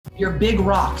Your big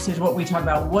rocks is what we talk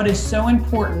about. What is so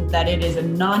important that it is a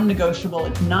non-negotiable,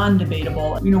 it's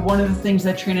non-debatable. One of the things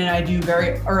that Trina and I do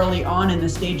very early on in the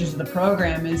stages of the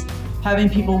program is having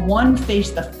people, one,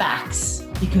 face the facts,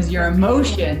 because your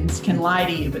emotions can lie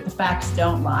to you, but the facts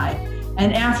don't lie.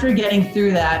 And after getting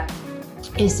through that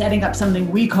is setting up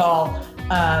something we call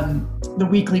the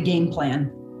weekly game plan,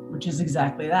 which is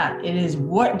exactly that. It is,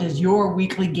 what does your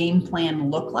weekly game plan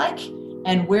look like?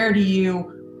 And where do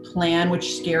you plan,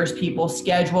 which scares people,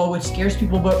 schedule, which scares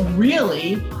people, but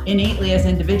really, innately as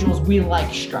individuals, we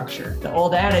like structure. The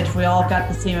old adage, we all got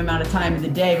the same amount of time in the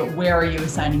day, but where are you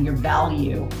assigning your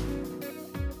value?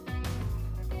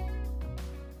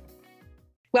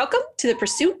 Welcome to the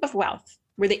Pursuit of Wealth,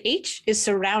 where the H is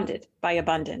surrounded by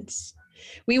abundance.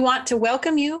 We want to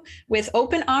welcome you with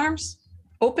open arms,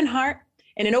 open heart,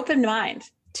 and an open mind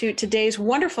to today's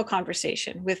wonderful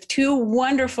conversation with two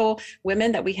wonderful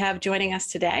women that we have joining us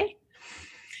today,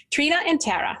 Trina and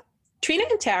Tara. Trina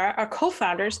and Tara are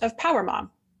co-founders of PowerMom.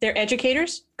 They're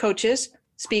educators, coaches,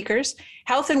 speakers,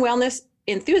 health and wellness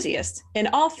enthusiasts, and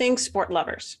all things sport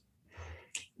lovers.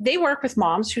 They work with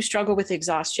moms who struggle with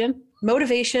exhaustion,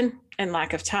 motivation, and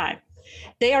lack of time.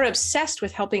 They are obsessed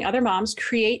with helping other moms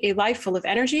create a life full of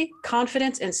energy,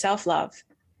 confidence, and self-love.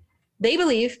 They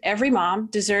believe every mom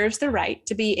deserves the right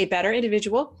to be a better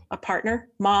individual, a partner,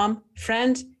 mom,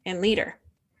 friend, and leader.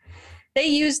 They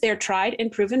use their tried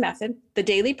and proven method, the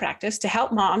daily practice, to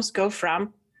help moms go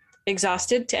from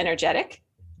exhausted to energetic,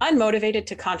 unmotivated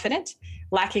to confident,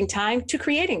 lacking time to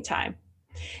creating time.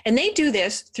 And they do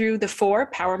this through the 4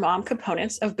 Power Mom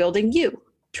components of building you,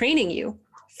 training you,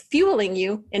 fueling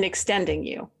you, and extending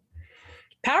you.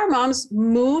 Power Moms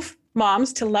move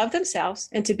moms to love themselves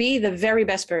and to be the very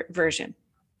best version.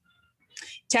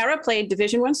 Tara played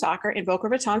Division I soccer in Boca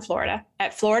Raton, Florida,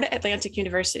 at Florida Atlantic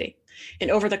University. And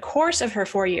over the course of her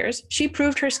 4 years, she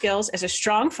proved her skills as a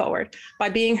strong forward by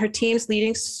being her team's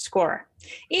leading scorer.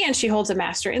 And she holds a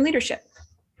master in leadership.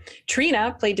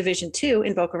 Trina played Division II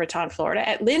in Boca Raton, Florida,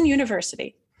 at Lynn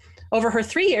University. Over her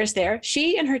 3 years there,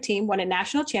 she and her team won a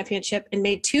national championship and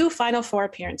made 2 Final Four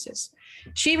appearances.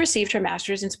 She received her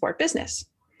master's in sport business.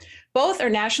 Both are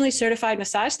nationally certified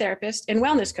massage therapists and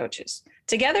wellness coaches.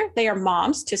 Together, they are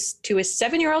moms to his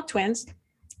 7-year-old twins,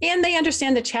 and they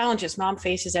understand the challenges mom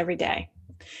faces every day.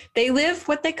 They live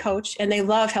what they coach, and they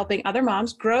love helping other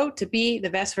moms grow to be the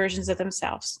best versions of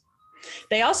themselves.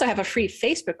 They also have a free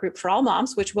Facebook group for all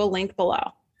moms, which we'll link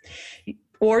below.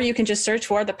 Or you can just search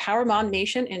for the Power Mom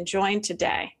Nation and join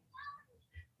today.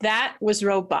 That was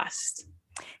robust.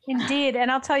 Indeed.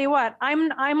 And I'll tell you what,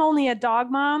 I'm only a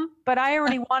dog mom, but I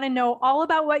already want to know all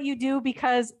about what you do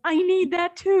because I need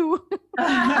that too.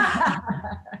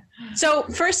 So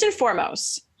first and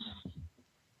foremost,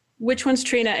 which one's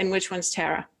Trina and which one's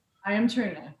Tara? I am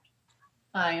Trina.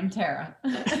 I am Tara.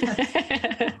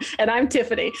 And I'm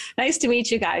Tiffany. Nice to meet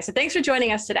you guys. So thanks for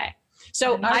joining us today.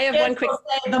 So I have one quick.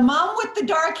 The mom with the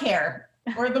dark hair.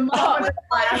 Or the mom with the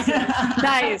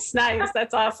glasses. Nice.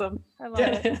 That's awesome. I love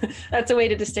it. That's a way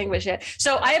to distinguish it.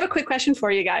 So I have a quick question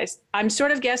for you guys. I'm sort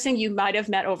of guessing you might have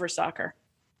met over soccer.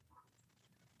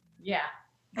 Yeah.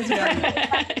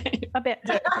 A bit.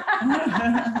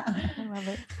 I love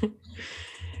it.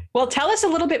 Well, tell us a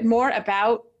little bit more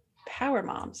about Power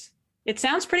Moms. It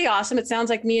sounds pretty awesome. It sounds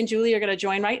like me and Julie are going to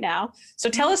join right now. So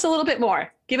tell us a little bit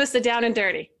more. Give us the down and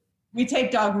dirty. We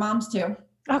take dog moms too.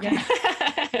 Okay.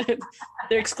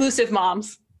 They're exclusive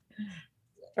moms,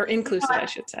 or inclusive, I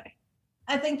should say.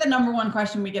 I think the number one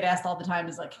question we get asked all the time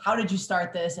is like, how did you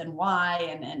start this and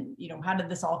why? And how did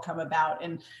this all come about?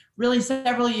 And really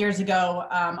several years ago,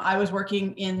 I was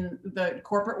working in the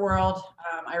corporate world.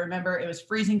 I remember it was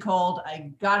freezing cold.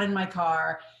 I got in my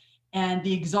car and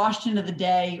the exhaustion of the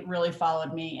day really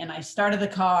followed me. And I started the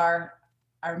car.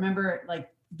 I remember like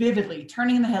vividly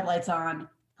turning the headlights on,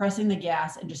 pressing the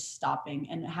gas and just stopping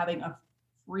and having a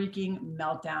freaking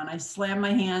meltdown. I slammed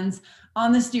my hands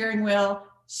on the steering wheel,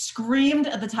 screamed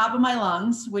at the top of my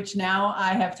lungs, which now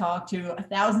I have talked to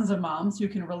thousands of moms who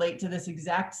can relate to this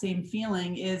exact same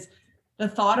feeling. Is the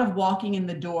thought of walking in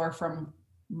the door from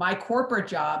my corporate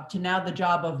job to now the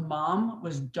job of mom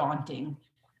was daunting.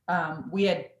 We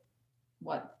had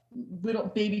little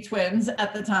baby twins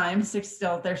at the time,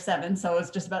 they're 7. So it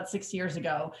was just about 6 years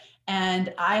ago.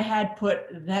 And I had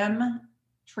put them,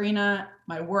 Trina,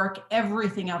 my work,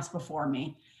 everything else before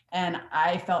me. And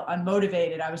I felt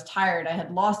unmotivated. I was tired. I had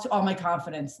lost all my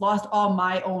confidence, lost all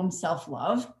my own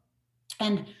self-love.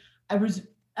 And I was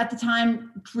at the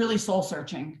time really soul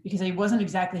searching because I wasn't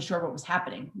exactly sure what was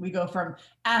happening. We go from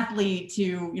athlete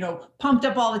to, pumped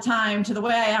up all the time to the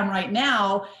way I am right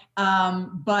now.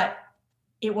 But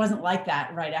it wasn't like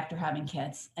that right after having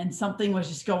kids, and something was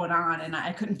just going on and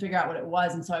I couldn't figure out what it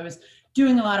was. And so I was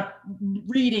doing a lot of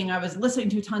reading. I was listening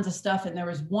to tons of stuff, and there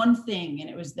was one thing, and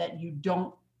it was that you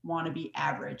don't want to be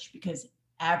average, because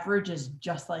average is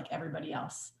just like everybody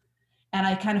else. And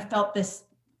I kind of felt this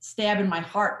stab in my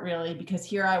heart, really, because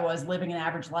here I was living an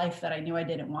average life that I knew I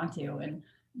didn't want to. And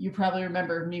you probably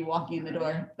remember me walking in the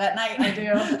door that night. I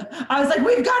do. I was like,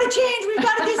 we've got to change. We've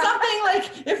got to do something.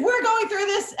 Like, if we're going through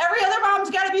this, every other mom's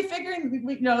got to be figuring,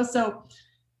 you know, so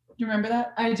do you remember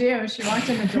that? I do. She walked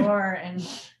in the door, and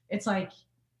it's like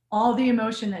all the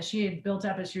emotion that she had built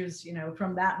up as she was, you know,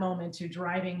 from that moment to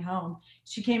driving home,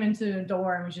 she came into the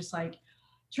door and was just like,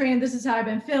 Trina, this is how I've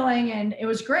been feeling. And it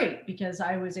was great because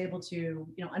I was able to, you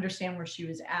know, understand where she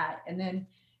was at. And then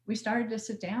we started to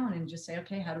sit down and just say,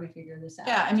 okay, how do we figure this out?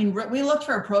 Yeah, I mean, we looked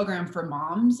for a program for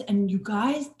moms, and you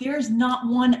guys, there's not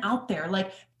one out there.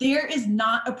 Like, there is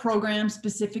not a program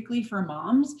specifically for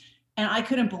moms, and I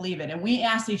couldn't believe it. And we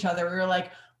asked each other, we were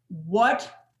like,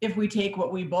 what if we take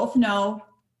what we both know,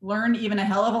 learn even a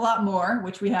hell of a lot more,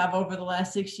 which we have over the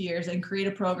last 6 years, and create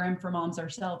a program for moms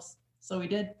ourselves? So we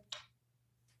did.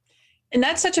 And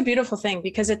that's such a beautiful thing,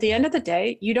 because at the end of the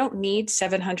day, you don't need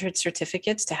 700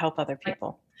 certificates to help other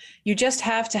people. You just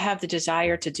have to have the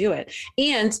desire to do it.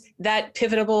 And that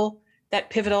pivotal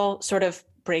sort of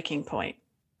breaking point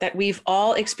that we've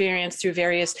all experienced through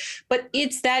various, but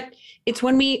it's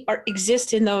when we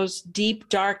exist in those deep,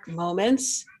 dark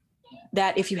moments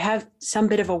that if you have some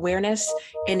bit of awareness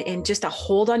and just a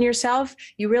hold on yourself,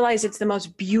 you realize it's the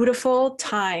most beautiful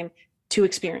time to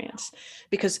experience,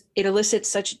 because it elicits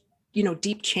such, you know,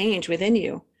 deep change within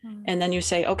you. And then you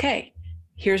say, okay,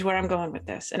 here's where I'm going with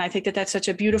this. And I think that that's such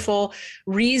a beautiful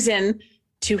reason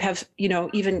to have, you know,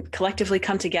 even collectively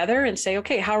come together and say,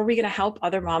 okay, how are we going to help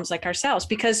other moms like ourselves?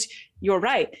 Because you're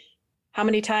right. How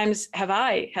many times have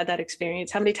I had that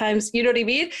experience? How many times, you know what I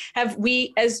mean? Have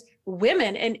we as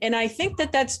women? And I think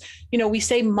that that's, you know, we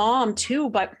say mom too,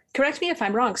 but correct me if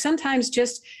I'm wrong. Sometimes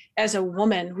just as a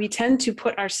woman, we tend to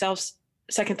put ourselves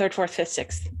second, third, fourth, fifth,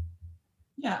 sixth.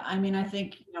 Yeah, I mean, I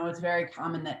think, you know, it's very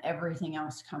common that everything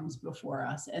else comes before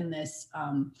us, and this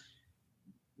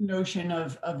notion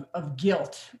of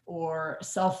guilt or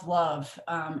self-love,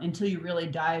 until you really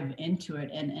dive into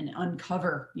it and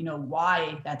uncover, you know,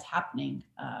 why that's happening.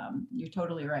 You're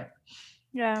totally right.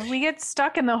 Yeah, we get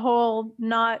stuck in the whole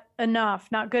not enough,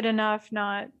 not good enough,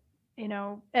 not, you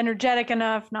know, energetic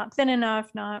enough, not thin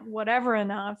enough, not whatever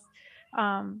enough.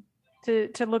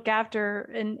 To look after,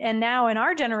 and now in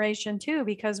our generation too,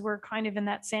 because we're kind of in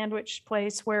that sandwich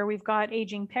place where we've got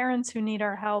aging parents who need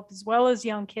our help, as well as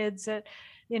young kids that,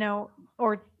 you know,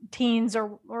 or teens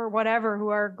or whatever, who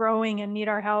are growing and need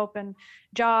our help, and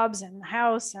jobs and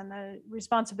house and the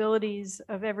responsibilities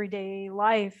of everyday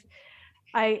life.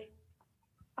 I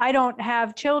don't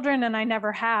have children, and I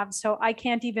never have, so I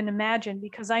can't even imagine,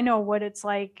 because I know what it's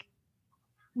like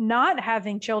not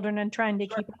having children and trying to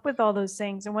keep up with all those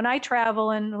things. And when I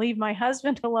travel and leave my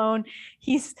husband alone,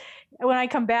 when I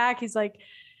come back, he's like,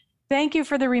 thank you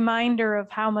for the reminder of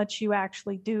how much you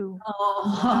actually do.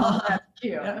 Oh, that's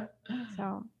cute.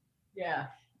 So, Yeah.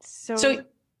 So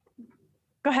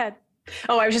go ahead.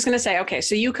 Oh, I was just going to say, okay,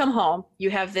 so you come home,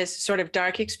 you have this sort of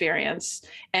dark experience,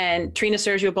 and Trina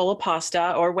serves you a bowl of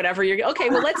pasta or whatever okay,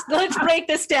 well, let's break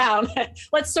this down.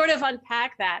 Let's sort of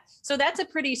unpack that. So that's a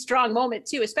pretty strong moment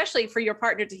too, especially for your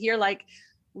partner to hear, like,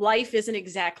 life isn't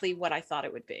exactly what I thought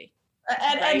it would be.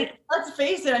 And let's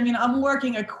face it, I mean, I'm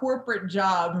working a corporate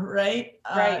job, right?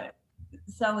 Right.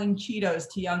 Selling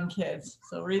Cheetos to young kids.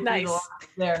 So read Nice. through the lines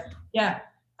there. Yeah.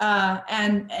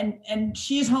 And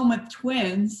she's home with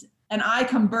twins, and I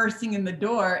come bursting in the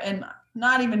door and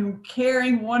not even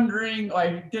caring, wondering, or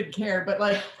I did care, but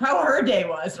like how her day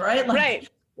was, right? Like,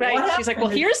 right. She's like, well,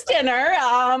 here's dinner.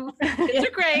 Kids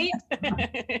are great.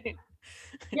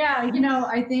 Yeah, you know,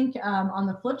 I think on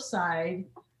the flip side,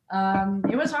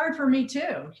 it was hard for me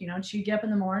too. You know, she'd get up in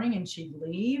the morning and she'd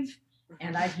leave,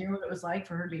 and I'd hear what it was like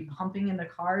for her to be pumping in the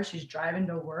car. She's driving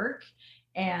to work,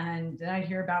 and then I'd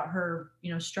hear about her,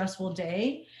 you know, stressful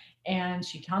day. And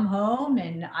she'd come home,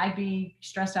 and I'd be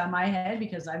stressed out of my head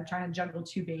because I'm trying to juggle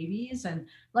 2 babies. And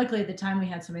luckily at the time we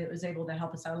had somebody that was able to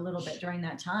help us out a little bit during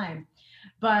that time.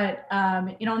 But,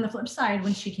 you know, on the flip side,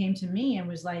 when she came to me and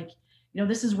was like, you know,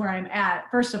 this is where I'm at.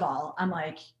 First of all, I'm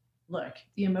like, look,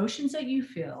 the emotions that you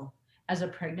feel as a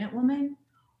pregnant woman,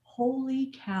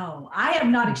 holy cow. I have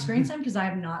not experienced them because I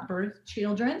have not birthed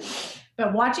children.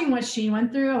 But watching what she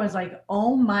went through, I was like,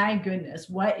 oh my goodness,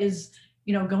 what is,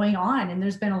 you know, going on? And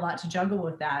there's been a lot to juggle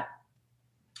with that.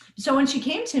 So when she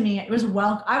came to me, I was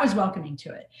welcoming to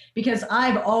it, because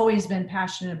I've always been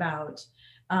passionate about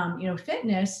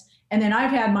fitness. And then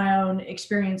I've had my own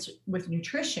experience with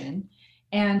nutrition.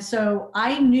 And so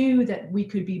I knew that we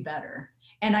could be better,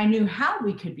 and I knew how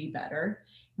we could be better.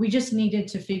 We just needed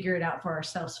to figure it out for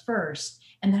ourselves first.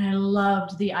 And then I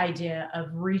loved the idea of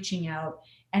reaching out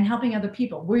and helping other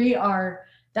people.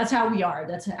 That's how we are.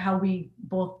 That's how we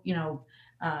both,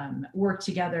 work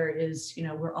together is,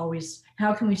 we're always,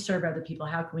 how can we serve other people?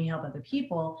 How can we help other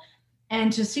people?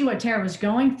 And to see what Tara was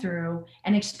going through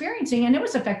and experiencing, and it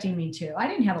was affecting me too. I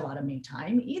didn't have a lot of me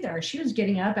time either. She was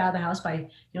getting up out of the house by,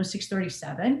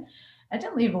 6:37. That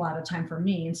didn't leave a lot of time for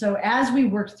me. And so as we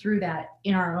worked through that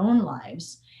in our own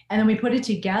lives, and then we put it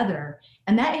together,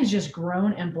 and that has just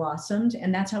grown and blossomed.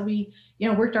 And that's how we,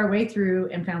 worked our way through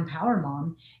and found Power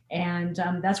Mom. And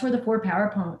that's where the 4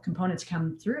 power components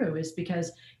come through, is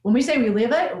because when we say we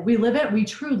live it, we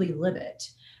truly live it.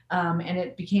 And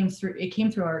it came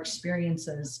through our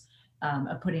experiences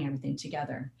of putting everything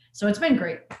together. So it's been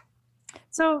great.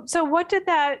 So what did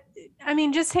that,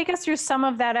 just take us through some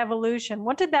of that evolution.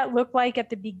 What did that look like at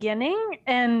the beginning,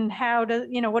 and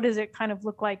what does it kind of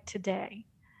look like today?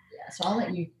 Yeah, so I'll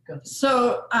let you go through.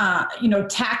 So,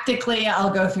 tactically,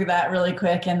 I'll go through that really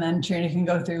quick, and then Trina can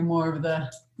go through more of the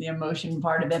emotion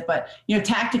part of it. But,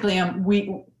 tactically,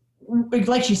 we,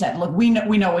 like she said, look, we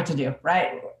know what to do,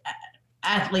 right?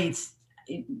 Athletes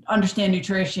understand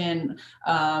nutrition,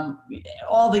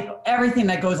 everything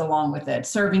that goes along with it,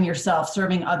 serving yourself,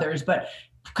 serving others, but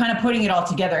kind of putting it all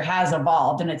together has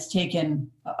evolved, and it's taken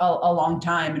a long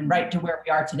time, and right to where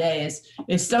we are today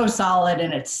is so solid,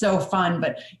 and it's so fun.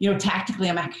 But tactically,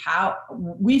 I'm like, how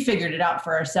we figured it out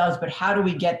for ourselves, but how do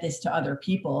we get this to other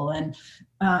people? And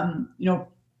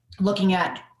looking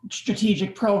at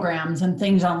strategic programs and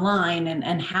things online,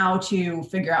 and how to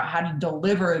figure out how to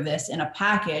deliver this in a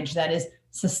package that is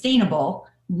sustainable,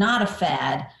 not a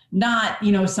fad, not,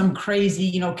 some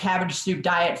crazy, cabbage soup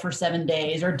diet for 7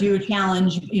 days, or do a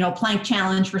challenge, plank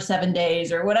challenge for 7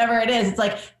 days, or whatever it is. It's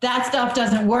like that stuff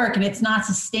doesn't work, and it's not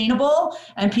sustainable,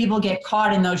 and people get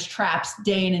caught in those traps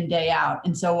day in and day out.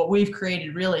 And so what we've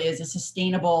created really is a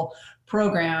sustainable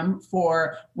program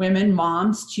for women,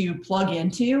 moms, to plug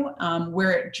into,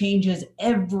 where it changes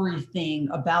everything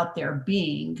about their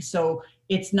being. So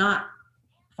it's not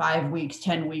 5 weeks,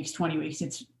 10 weeks, 20 weeks.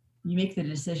 It's, you make the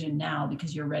decision now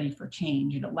because you're ready for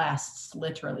change, and it lasts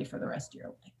literally for the rest of your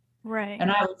life. Right.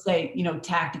 And I would say,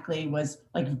 tactically was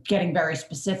like getting very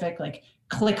specific, like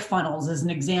ClickFunnels is an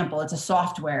example. It's a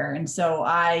software. And so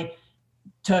I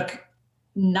took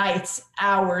nights,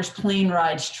 hours, plane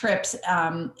rides, trips,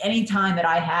 any time that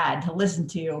I had to listen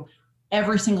to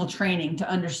every single training to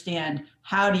understand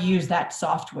how to use that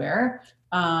software,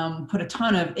 put a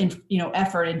ton of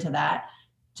effort into that,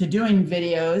 to doing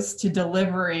videos, to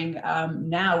delivering.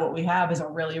 Now what we have is a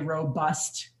really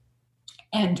robust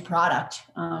end product,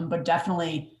 but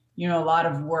definitely, a lot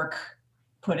of work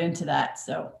put into that.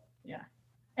 So, yeah.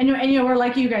 And we're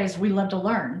like you guys, we love to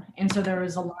learn. And so there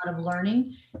was a lot of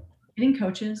learning, getting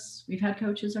coaches. We've had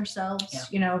coaches ourselves,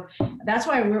 Yeah. That's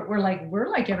why we're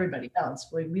like everybody else.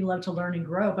 We love to learn and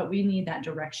grow, but we need that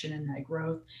direction and that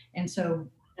growth. And so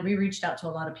we reached out to a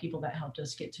lot of people that helped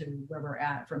us get to where we're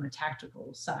at from a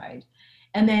tactical side.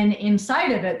 And then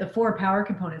inside of it, the 4 power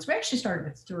components, we actually started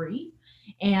with 3.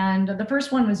 And the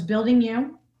first one was building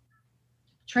you,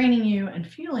 training you, and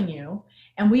fueling you.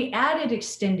 And we added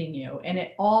extending you, and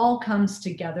it all comes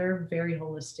together very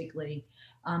holistically,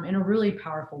 in a really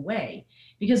powerful way.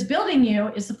 Because building you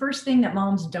is the first thing that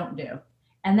moms don't do.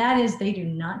 And that is, they do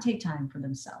not take time for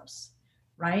themselves.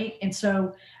 Right. And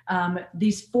so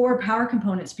these 4 power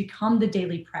components become the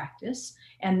daily practice.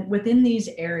 And within these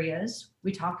areas,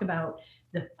 we talk about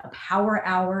the power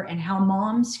hour and how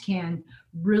moms can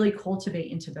really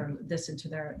cultivate into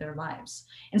their lives.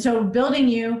 And so building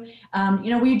you,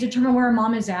 we determine where a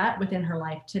mom is at within her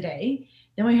life today.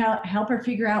 Then we help her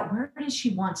figure out where it is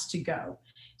she wants to go.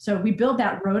 So we build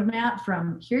that roadmap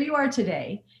from here you are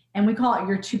today, and we call it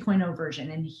your 2.0 version.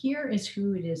 And here is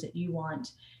who it is that you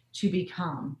want to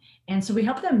become. And so we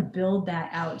help them build that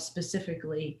out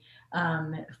specifically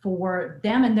for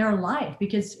them and their life,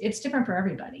 because it's different for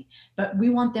everybody. But we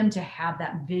want them to have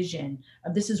that vision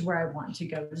of, this is where I want to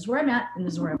go, this is where I'm at, and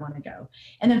this is where I want to go.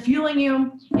 And then fueling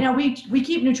you, we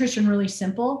keep nutrition really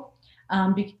simple.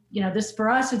 This for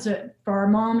us, for our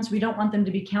moms, we don't want them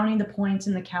to be counting the points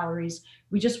and the calories.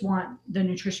 We just want the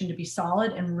nutrition to be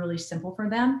solid and really simple for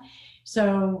them.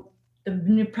 So the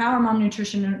new Power Mom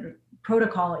nutrition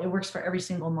protocol, it works for every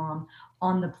single mom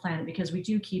on the planet, because we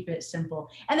do keep it simple.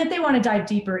 And if they want to dive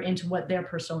deeper into what their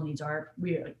personal needs are,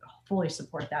 we fully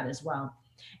support that as well.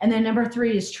 And then number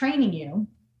 3 is training you.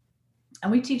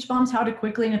 And we teach moms how to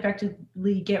quickly and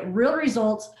effectively get real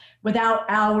results without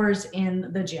hours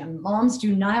in the gym. Moms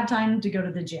do not have time to go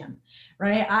to the gym,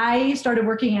 right? I started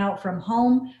working out from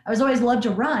home. I was always loved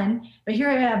to run, but here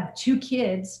I have 2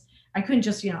 kids. I couldn't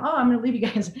just, oh, I'm going to leave you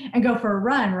guys and go for a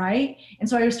run, right? And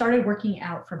so I started working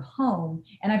out from home,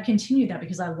 and I've continued that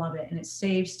because I love it and it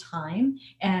saves time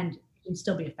and you can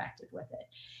still be effective with it.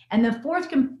 And the fourth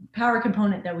power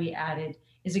component that we added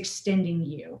is extending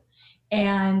you.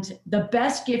 And the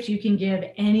best gift you can give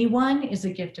anyone is a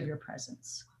gift of your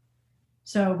presence.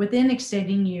 So within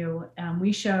extending you,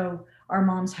 we show our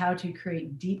moms how to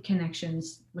create deep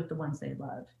connections with the ones they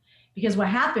love. Because what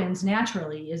happens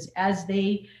naturally is as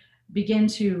they begin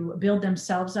to build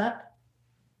themselves up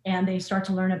and they start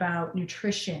to learn about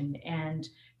nutrition and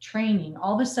training,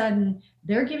 all of a sudden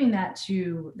they're giving that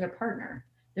to their partner.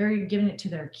 They're giving it to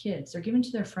their kids. They're giving it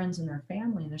to their friends and their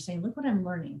family. And they're saying, look what I'm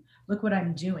learning. Look what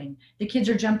I'm doing. The kids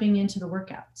are jumping into the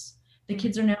workouts. The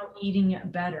kids are now eating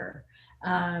better.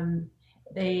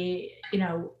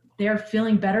 They're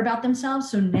feeling better about themselves.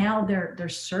 So now they're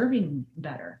serving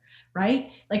better,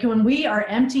 right? Like when we are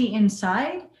empty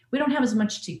inside, we don't have as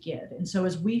much to give. And so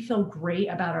as we feel great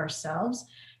about ourselves,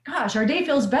 gosh, our day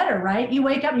feels better, right? You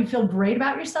wake up and you feel great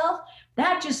about yourself.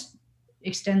 That just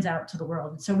extends out to the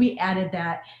world. And so we added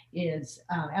that as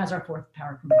our fourth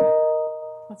power component.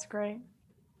 That's great.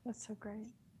 That's so great.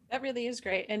 That really is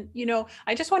great. And,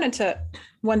 I just wanted to,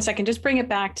 1 second, just bring it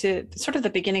back to sort of the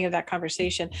beginning of that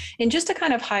conversation. And just to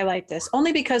kind of highlight this,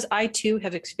 only because I too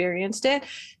have experienced it,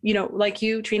 like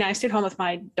you, Trina, I stayed home with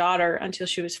my daughter until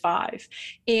she was 5.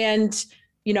 And,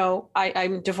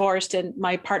 I'm divorced, and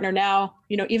my partner now,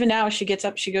 even now she gets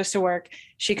up, she goes to work,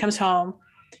 she comes home,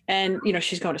 and,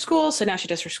 she's going to school. So now she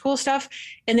does her school stuff.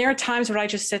 And there are times where I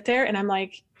just sit there and I'm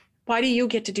like, why do you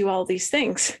get to do all these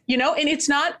things? And it's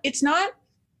not,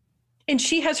 and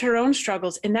she has her own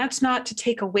struggles, and that's not to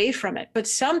take away from it. But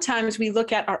sometimes we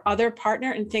look at our other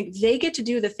partner and think they get to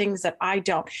do the things that I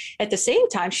don't. At the same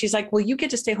time, she's like, well, you get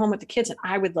to stay home with the kids, and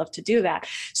I would love to do that.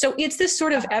 So it's this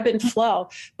sort of ebb and flow.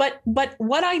 But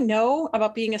what I know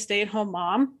about being a stay-at-home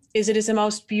mom is it is the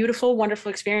most beautiful,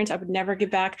 wonderful experience. I would never give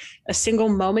back a single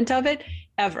moment of it,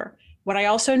 ever. What I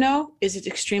also know is it's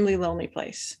an extremely lonely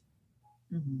place.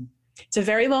 Mm-hmm. It's a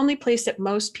very lonely place that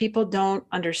most people don't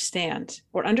understand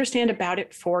or understand about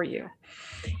it for you.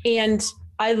 And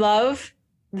I love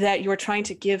that you're trying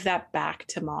to give that back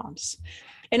to moms.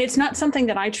 And it's not something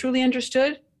that I truly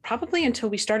understood probably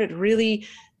until I started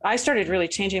really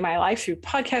changing my life through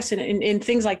podcasts and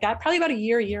things like that, probably about a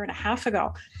year and a half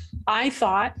ago. I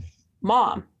thought,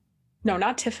 mom, no,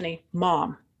 not Tiffany,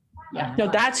 mom. Yeah.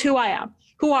 No, that's who I am.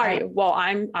 Who are you? Well,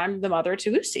 I'm the mother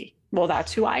to Lucy. Well,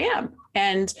 that's who I am.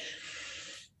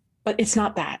 But it's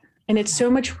not that. And it's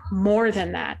so much more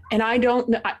than that. And I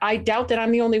doubt that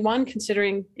I'm the only one,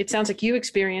 considering it sounds like you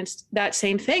experienced that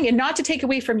same thing. And not to take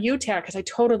away from you, Tara, because I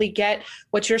totally get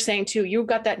what you're saying too. You've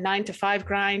got that 9 to 5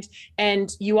 grind,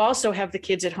 and you also have the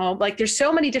kids at home. Like there's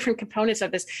so many different components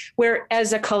of this, where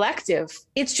as a collective,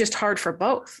 it's just hard for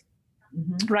both.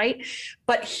 Mm-hmm. Right?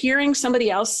 But hearing somebody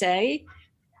else say,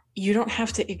 you don't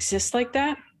have to exist like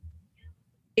that,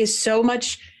 is so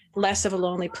much less of a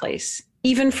lonely place.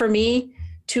 Even for me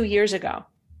 2 years ago.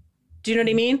 Do you know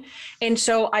what I mean? And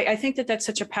so I think that that's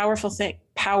such a powerful thing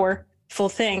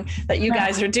that you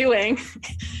guys are doing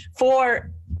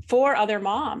for other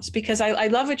moms, because I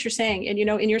love what you're saying. And,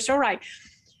 and you're so right.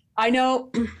 I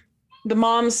know the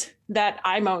moms that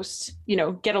I most,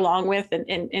 get along with,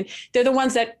 and they're the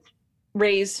ones that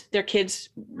raise their kids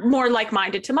more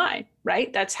like-minded to mine,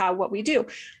 right? That's what we do.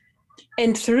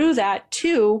 And through that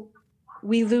too,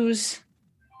 we lose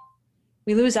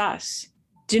us.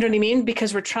 Do you know what I mean?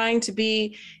 Because we're trying to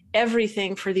be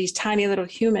everything for these tiny little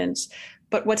humans.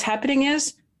 But what's happening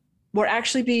is we're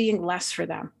actually being less for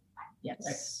them.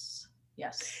 Yes.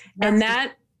 Yes. And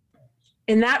that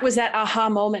was that aha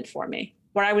moment for me,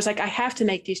 where I was like, I have to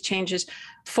make these changes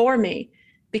for me,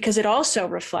 because it also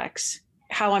reflects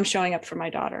how I'm showing up for my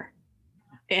daughter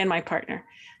and my partner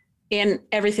and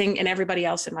everything and everybody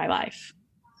else in my life.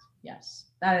 Yes,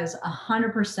 that is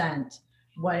 100%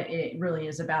 what it really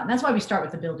is about. And that's why we start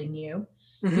with the building you,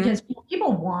 mm-hmm. because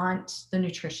people want the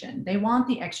nutrition. They want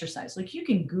the exercise. Like you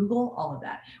can Google all of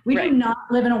that. We do not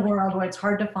live in a world where it's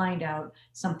hard to find out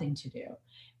something to do.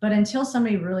 But until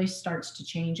somebody really starts to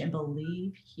change and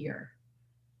believe here,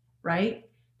 right?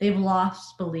 They've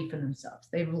lost belief in themselves.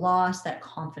 They've lost that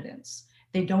confidence.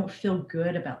 They don't feel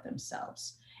good about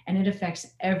themselves. And it affects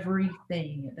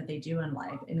everything that they do in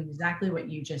life. And exactly what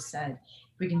you just said.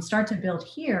 If we can start to build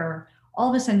here, all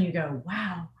of a sudden you go,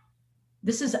 wow,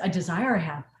 this is a desire I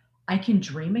have. I can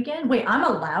dream again. Wait, I'm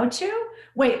allowed to?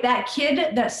 Wait, that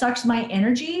kid that sucks my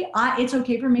energy, it's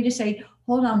okay for me to say,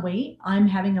 hold on, wait, I'm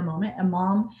having a moment, a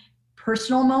mom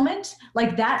personal moment.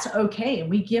 Like that's okay. And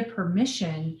we give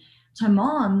permission to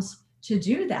moms to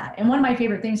do that. And one of my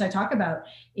favorite things I talk about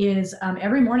is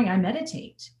every morning I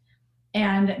meditate.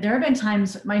 And there have been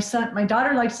times my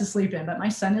daughter likes to sleep in, but my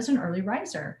son is an early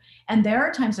riser. And there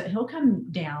are times that he'll come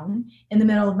down in the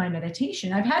middle of my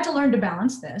meditation. I've had to learn to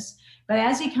balance this, but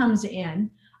as he comes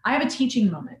in, I have a teaching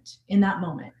moment in that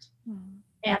moment.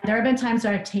 And there have been times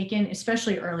that I've taken,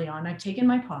 especially early on, I've taken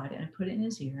my pod and I put it in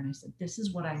his ear and I said, this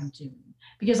is what I'm doing.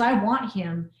 Because I want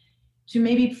him to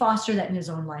maybe foster that in his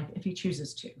own life if he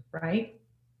chooses to, right?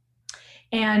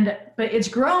 But it's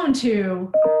grown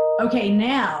to, okay,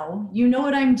 now you know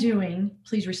what I'm doing,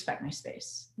 please respect my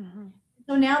space. Mm-hmm.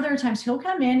 So now there are times he'll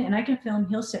come in and I can feel him,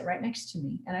 he'll sit right next to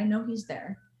me and I know he's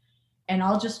there. And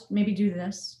I'll just maybe do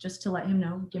this just to let him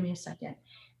know, give me a second.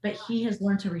 But he has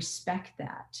learned to respect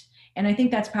that. And I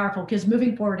think that's powerful because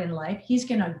moving forward in life, he's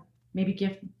going to maybe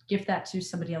gift that to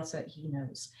somebody else that he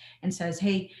knows and says,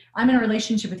 hey, I'm in a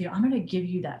relationship with you. I'm going to give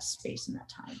you that space and that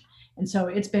time. And so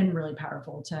it's been really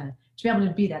powerful to be able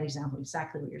to be that example,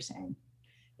 exactly what you're saying.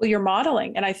 Well, you're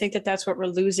modeling. And I think that that's what we're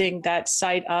losing that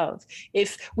sight of.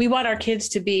 If we want our kids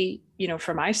to be,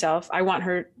 for myself, I want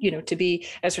her, to be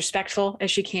as respectful as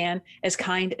she can, as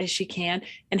kind as she can,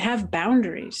 and have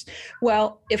boundaries.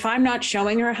 Well, if I'm not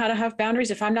showing her how to have boundaries,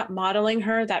 if I'm not modeling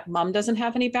her that mom doesn't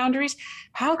have any boundaries,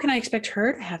 how can I expect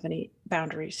her to have any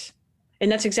boundaries?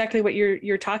 And that's exactly what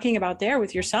you're talking about there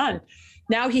with your son.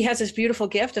 Now he has this beautiful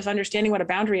gift of understanding what a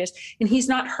boundary is, and he's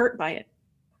not hurt by it.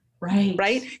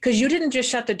 Right. Because you didn't just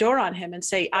shut the door on him and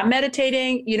say, I'm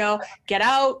meditating, get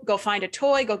out, go find a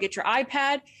toy, go get your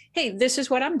iPad. Hey, this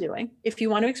is what I'm doing. If you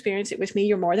want to experience it with me,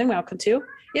 you're more than welcome to.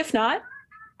 If not,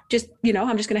 just,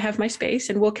 I'm just going to have my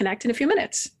space and we'll connect in a few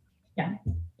minutes. Yeah.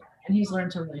 And he's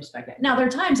learned to really respect it. Now, there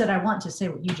are times that I want to say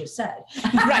what you just said.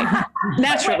 Right.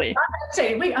 Naturally.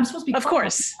 Wait, I'm supposed to be. Of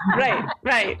course. Right.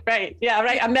 Yeah,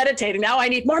 right. I'm meditating. Now I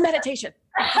need more meditation.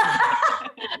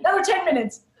 Another 10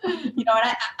 minutes. And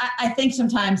I think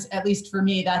sometimes, at least for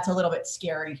me, that's a little bit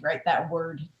scary, right? That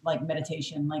word, like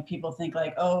meditation, like people think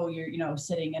like, oh, you're,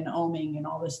 sitting and oming and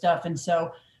all this stuff. And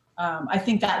so I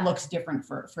think that looks different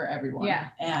for everyone. Yeah.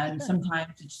 And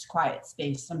sometimes it's just quiet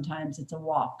space. Sometimes it's a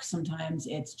walk. Sometimes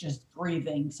it's just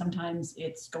breathing. Sometimes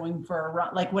it's going for a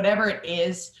run, like whatever it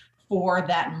is for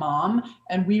that mom.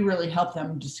 And we really help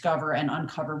them discover and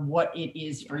uncover what it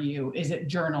is for you. Is it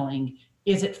journaling?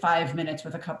 Is it 5 minutes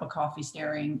with a cup of coffee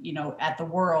staring, at the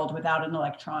world without an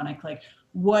electronic? Like,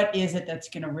 what is it that's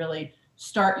going to really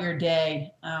start your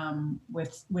day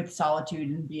with solitude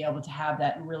and be able to have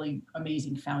that really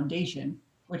amazing foundation,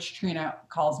 which Trina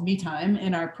calls me time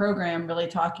in our program, really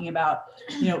talking about,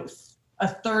 a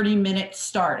 30-minute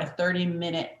start, a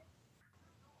 30-minute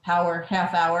power,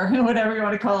 half hour, whatever you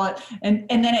want to call it. And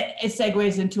then it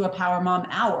segues into a Power Mom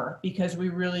hour, because we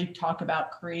really talk about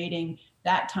creating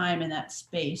that time and that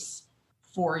space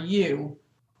for you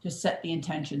to set the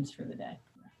intentions for the day.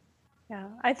 Yeah,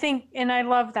 I think, and I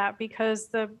love that, because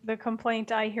the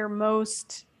complaint I hear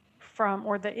most from,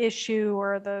 or the issue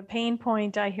or the pain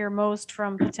point I hear most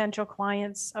from potential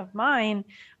clients of mine,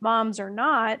 moms or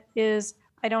not, is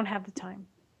I don't have the time.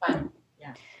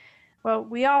 Yeah. Well,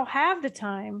 we all have the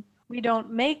time. We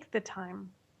don't make the time.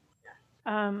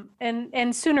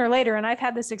 And sooner or later, and I've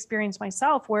had this experience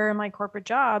myself, where in my corporate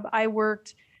job, I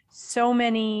worked so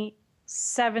many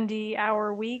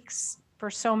 70-hour weeks for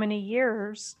so many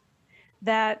years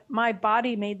that my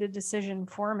body made the decision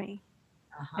for me.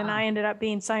 And I ended up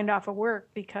being signed off of work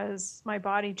because my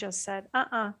body just said,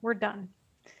 we're done.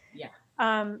 Yeah.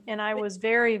 And I was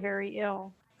very, very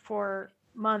ill for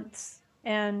months.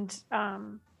 And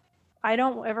I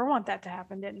don't ever want that to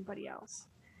happen to anybody else.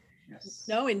 Yes.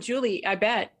 No, and Julie, I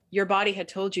bet your body had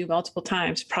told you multiple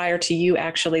times prior to you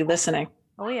actually listening.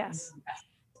 Oh, yes.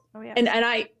 Oh, yes. And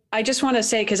I just want to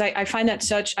say, because I find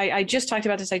that I just talked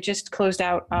about this. I just closed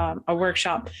out a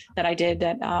workshop that I did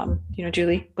that,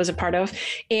 Julie was a part of.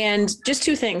 And just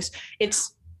two things.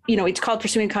 It's called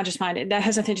Pursuing Conscious Mind. And that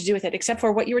has nothing to do with it, except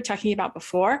for what you were talking about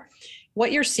before.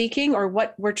 What you're seeking, or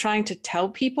what we're trying to tell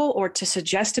people or to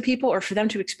suggest to people or for them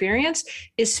to experience,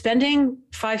 is spending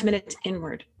 5 minutes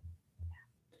inward.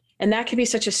 And that can be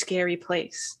such a scary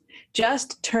place.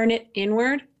 Just turn it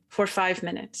inward for 5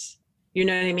 minutes. You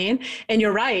know what I mean? And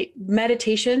you're right.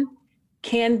 Meditation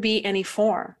can be any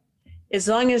form, as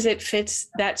long as it fits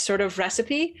that sort of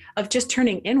recipe of just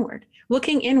turning inward.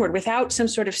 looking inward without some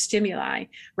sort of stimuli,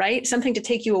 right? Something to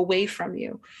take you away from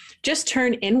you. Just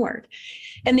turn inward.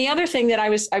 And the other thing that I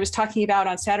was talking about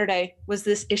on Saturday was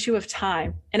this issue of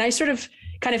time. And I sort of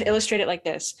kind of illustrate it like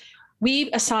this.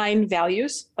 We assign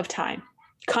values of time,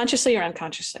 consciously or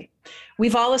unconsciously.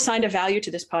 We've all assigned a value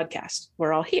to this podcast.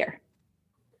 We're all here.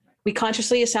 We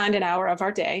consciously assigned an hour of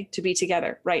our day to be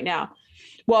together right now.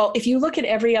 Well, if you look at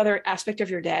every other aspect of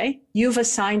your day, you've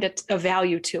assigned a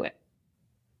value to it.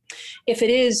 If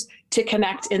it is to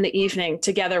connect in the evening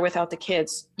together without the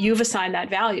kids, you've assigned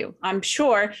that value. I'm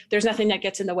sure there's nothing that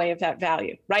gets in the way of that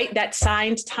value, right? That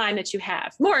signed time that you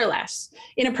have, more or less,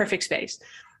 in a perfect space.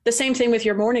 The same thing with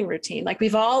your morning routine. Like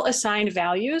we've all assigned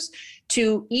values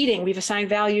to eating. We've assigned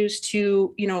values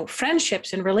to,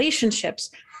 friendships and relationships.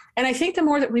 And I think the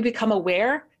more that we become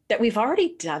aware that we've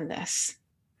already done this,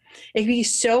 it can be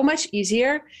so much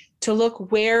easier to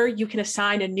look where you can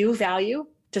assign a new value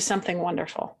to something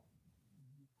wonderful.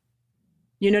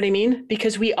 You know what I mean?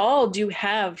 Because we all do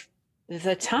have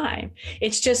the time.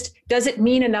 It's just, does it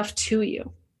mean enough to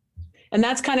you? And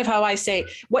that's kind of how I say,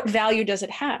 what value does it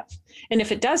have? And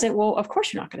if it doesn't, well, of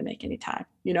course you're not going to make any time.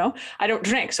 I don't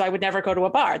drink, so I would never go to a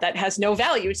bar. That has no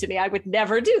value to me. I would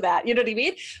never do that. You know what I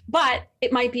mean? But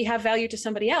it might have value to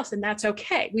somebody else, and that's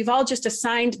okay. We've all just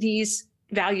assigned these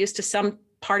values to some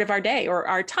part of our day or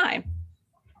our time.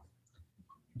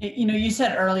 You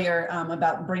said earlier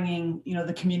about bringing,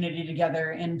 the community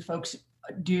together, and folks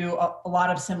do a lot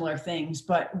of similar things.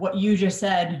 But what you just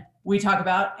said, we talk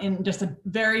about in just a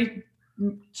very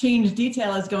changed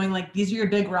detail is going like, these are your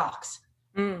big rocks,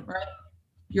 right?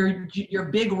 Your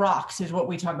big rocks is what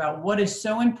we talk about. What is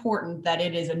so important that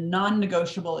it is a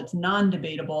non-negotiable, it's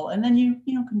non-debatable. And then you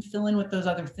can fill in with those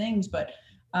other things. But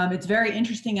it's very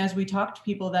interesting as we talk to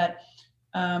people that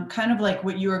kind of like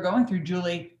what you are going through,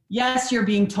 Julie. Yes, you're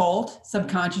being told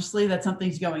subconsciously that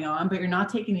something's going on, but you're not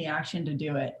taking the action to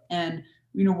do it. And,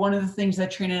 one of the things that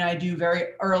Trina and I do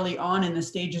very early on in the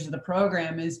stages of the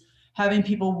program is having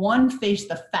people, one, face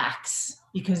the facts,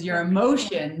 because your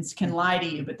emotions can lie to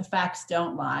you, but the facts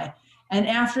don't lie. And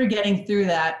after getting through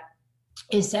that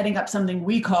is setting up something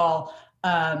we call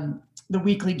the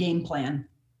weekly game plan,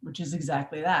 which is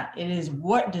exactly that. It is,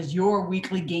 what does your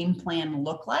weekly game plan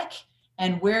look like?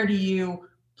 And where do you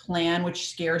plan,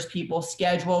 which scares people,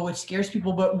 schedule, which scares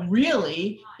people, but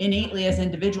really innately as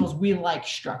individuals, we like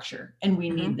structure and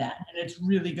we need that. And it's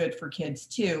really good for kids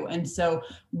too. And so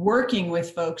working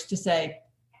with folks to say,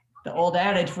 the old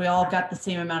adage, we all got the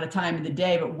same amount of time in the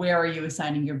day, but where are you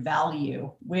assigning your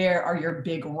value? Where are your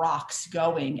big rocks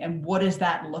going? And what does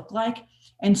that look like?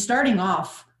 And starting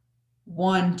off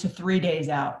 1 to 3 days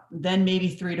out, then maybe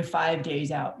 3 to 5 days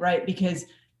out, right? Because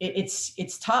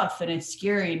it's tough and it's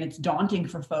scary and it's daunting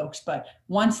for folks. But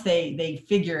once they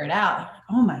figure it out,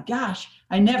 oh my gosh,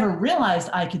 I never realized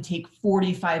I could take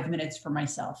 45 minutes for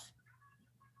myself.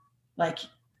 Like,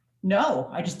 no,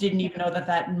 I just didn't even know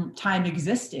that time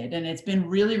existed. And it's been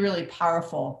really, really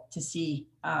powerful to see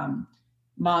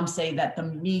moms say that the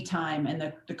me time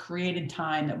and the created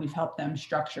time that we've helped them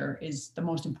structure is the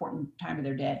most important time of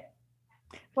their day.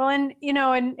 Well, and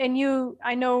you,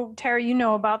 I know,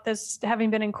 Tara, about this, having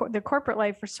been in the corporate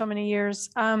life for so many years.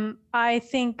 I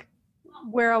think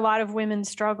where a lot of women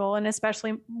struggle, and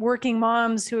especially working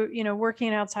moms who,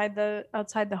 working outside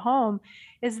the home,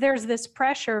 is there's this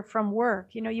pressure from work.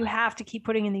 You have to keep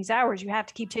putting in these hours. You have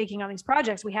to keep taking on these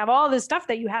projects. We have all this stuff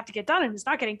that you have to get done, and it's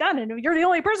not getting done, and you're the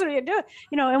only person who can do it.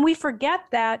 And we forget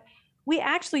that we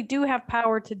actually do have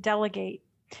power to delegate.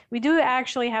 We do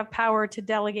actually have power to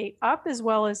delegate up as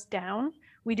well as down.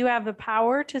 We do have the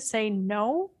power to say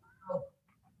no.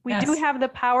 We do have the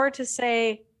power to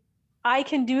say, I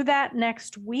can do that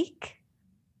next week,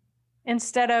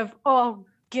 instead of, oh, I'll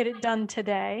get it done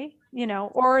today,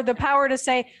 or the power to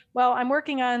say, well, I'm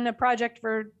working on a project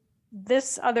for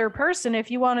this other person.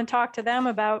 If you want to talk to them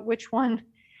about which one,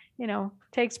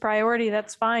 takes priority,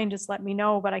 that's fine. Just let me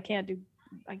know, but I can't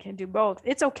do both.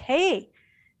 It's okay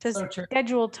to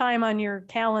schedule time on your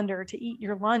calendar to eat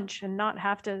your lunch and not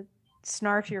have to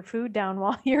snarf your food down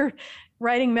while you're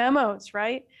writing memos,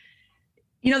 right?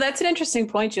 That's an interesting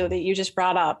point, Julie, that you just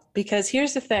brought up, because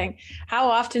here's the thing.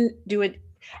 How often,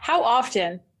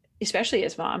 especially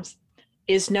as moms,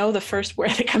 is no the first word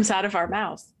that comes out of our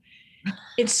mouth?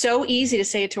 It's so easy to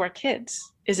say it to our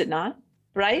kids, is it not?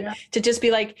 Right? Yeah. To just be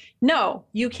like, no,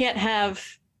 you can't have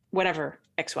whatever,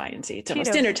 X, Y, and Z. It's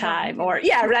almost dinner time, or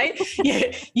right?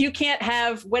 You can't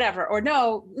have whatever, or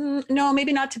no,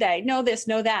 maybe not today. No this,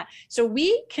 no that. So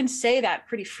we can say that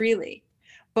pretty freely.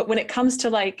 But when it comes to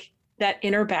like that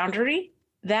inner boundary,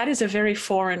 that is a very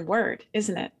foreign word,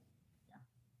 isn't it?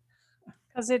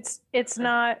 Because it's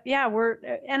not, yeah,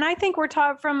 and I think we're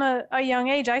taught from a young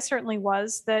age, I certainly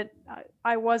was, that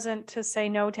I wasn't to say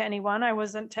no to anyone. I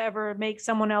wasn't to ever make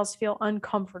someone else feel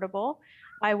uncomfortable.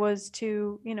 I was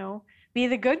to, be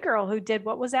the good girl who did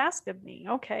what was asked of me.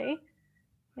 Okay.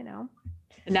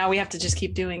 And now we have to just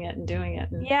keep doing it and doing it.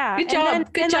 Yeah. Good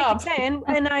job. Good job. Like you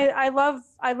say, and I love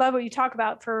what you talk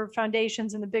about for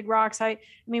foundations and the big rocks. I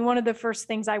mean, one of the first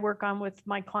things I work on with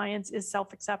my clients is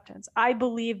self-acceptance. I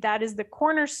believe that is the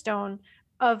cornerstone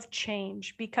of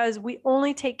change, because we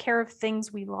only take care of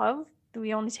things we love.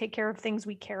 We only take care of things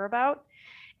we care about.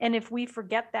 And if we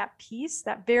forget that piece,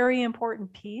 that very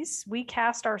important piece, we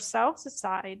cast ourselves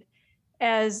aside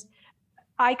as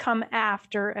I come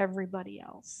after everybody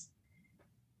else.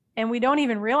 And we don't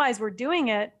even realize we're doing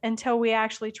it until we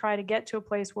actually try to get to a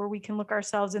place where we can look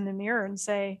ourselves in the mirror and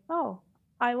say, oh,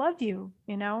 I love you,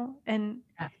 and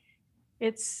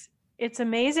it's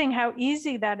amazing how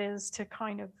easy that is to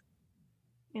kind of,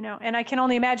 and I can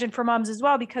only imagine for moms as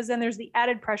well, because then there's the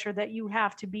added pressure that you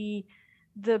have to be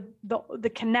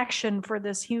the connection for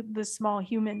this small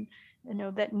human,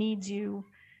 that needs you,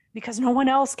 because no one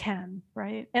else can,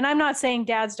 right? And I'm not saying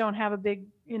dads don't have a big,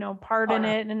 part in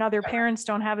it, and other parents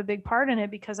don't have a big part in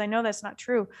it, because I know that's not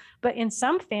true. But in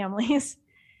some families,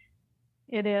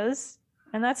 it is.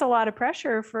 And that's a lot of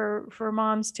pressure for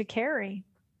moms to carry,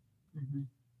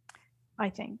 I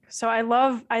think. So I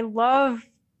love,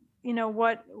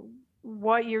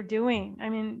 what you're doing. I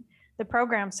mean, the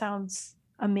program sounds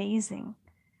amazing.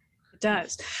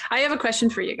 Does. I have a question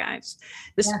for you guys.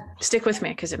 Stick with me,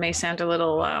 because it may sound a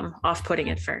little off-putting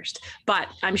at first, but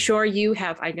I'm sure you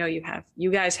have. I know you have.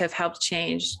 You guys have helped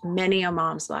change many a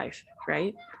mom's life,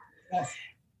 right? Yes.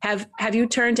 Have you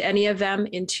turned any of them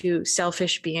into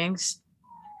selfish beings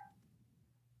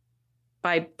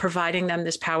by providing them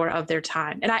this power of their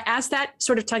time? And I ask that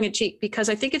sort of tongue in cheek, because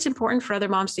I think it's important for other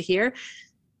moms to hear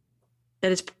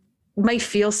that it might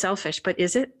feel selfish, but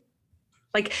is it?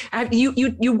 Like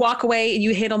you walk away and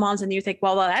you handle moms and you think,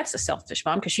 well, that's a selfish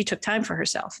mom because she took time for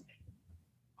herself.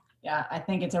 Yeah, I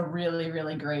think it's a really,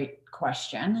 really great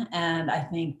question. And I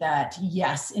think that,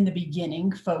 yes, in the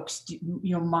beginning, folks,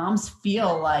 moms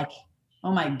feel like,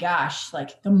 oh my gosh,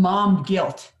 like the mom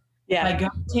guilt. Yeah. If I go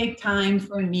take time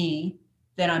for me,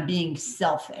 then I'm being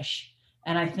selfish.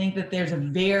 And I think that there's a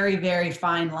very, very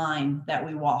fine line that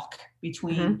we walk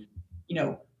between,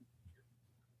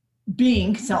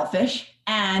 being selfish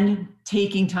and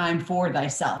taking time for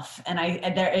thyself. And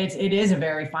it is a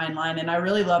very fine line. And I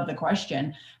really love the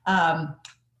question.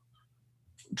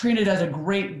 Trina does a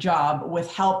great job with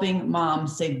helping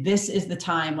moms say, this is the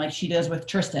time, like she does with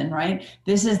Tristan, right?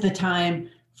 This is the time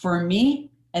for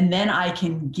me, and then I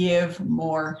can give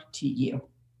more to you.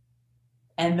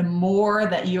 And the more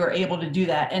that you are able to do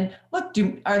that, and look,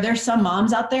 are there some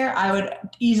moms out there? I would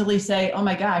easily say, oh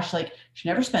my gosh, like she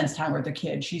never spends time with her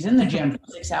kids. She's in the gym for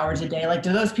 6 hours a day. Like,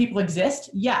 do those people exist?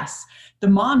 Yes. The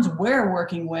moms we're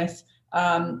working with,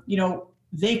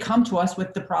 they come to us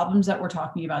with the problems that we're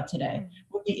talking about today,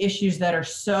 with the issues that are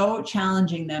so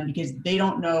challenging them because they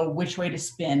don't know which way to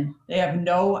spin. They have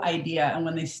no idea. And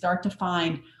when they start to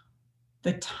find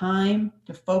the time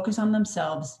to focus on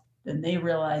themselves, then they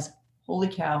realize, holy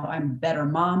cow, I'm a better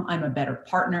mom. I'm a better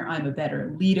partner. I'm a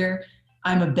better leader.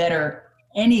 I'm a better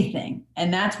anything.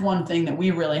 And that's one thing that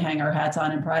we really hang our hats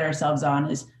on and pride ourselves on,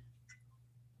 is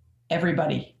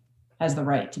everybody has the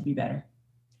right to be better,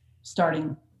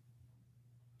 starting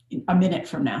a minute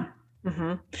from now.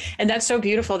 Mm-hmm. And that's so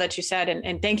beautiful that you said,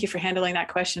 and thank you for handling that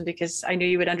question, because I knew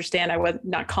you would understand. I was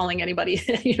not calling anybody,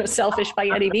 selfish by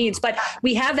any means, but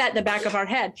we have that in the back of our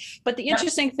head. But the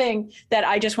interesting thing that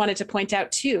I just wanted to point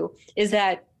out too, is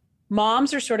that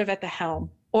moms are sort of at the helm,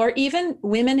 or even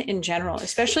women in general,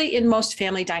 especially in most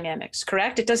family dynamics,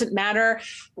 correct? It doesn't matter,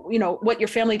 what your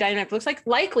family dynamic looks like.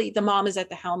 Likely the mom is at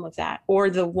the helm of that,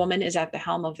 or the woman is at the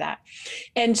helm of that.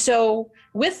 And so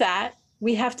with that,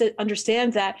 we have to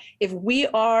understand that if we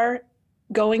are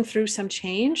going through some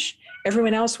change,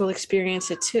 everyone else will experience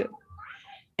it too.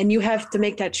 And you have to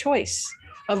make that choice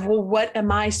of, well, what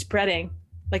am I spreading?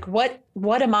 Like, what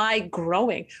am I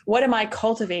growing? What am I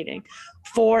cultivating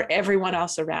for everyone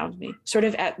else around me? Sort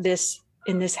of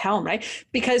in this helm, right?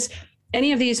 Because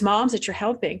any of these moms that you're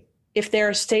helping, if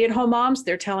they're stay-at-home moms,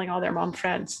 they're telling all their mom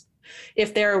friends.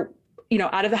 If they're,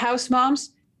 out of the house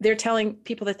moms, they're telling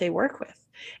people that they work with.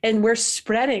 And we're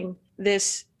spreading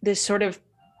this sort of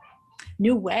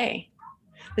new way,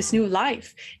 this new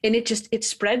life. And it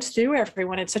spreads through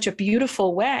everyone in such a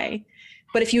beautiful way.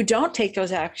 But if you don't take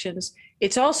those actions,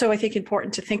 it's also, I think,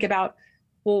 important to think about,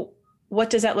 well, what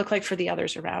does that look like for the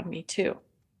others around me too?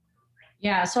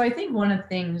 Yeah. So I think one of the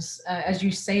things, as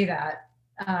you say that,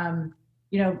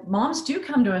 moms do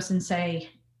come to us and say,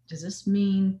 does this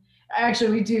mean,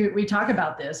 actually we talk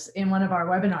about this in one of our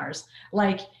webinars,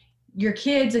 like your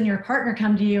kids and your partner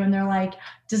come to you and they're like,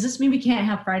 does this mean we can't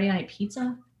have Friday night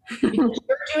pizza? Because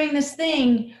you're doing this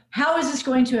thing, how is this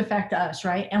going to affect us,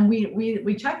 right? And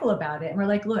we chuckle about it and we're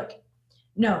like, look,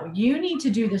 no, you need to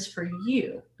do this for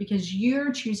you because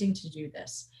you're choosing to do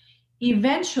this.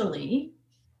 Eventually,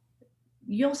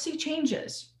 you'll see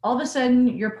changes. All of a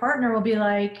sudden, your partner will be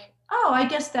like, oh, I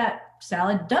guess that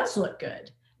salad does look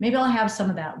good. Maybe I'll have some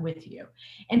of that with you.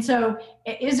 And so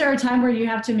is there a time where you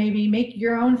have to maybe make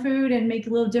your own food and make it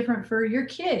a little different for your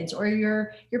kids or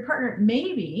your partner?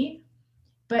 Maybe.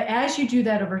 But as you do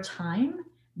that over time,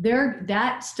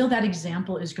 that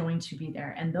example is going to be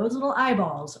there. And those little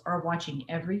eyeballs are watching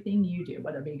everything you do,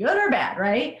 whether it be good or bad,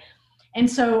 right? And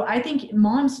so I think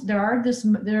moms, there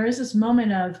is this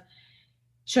moment of,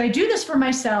 should I do this for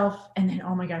myself? And then,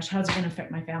 oh my gosh, how's it going to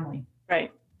affect my family?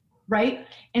 Right.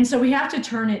 And so we have to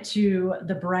turn it to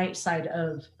the bright side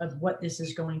of what this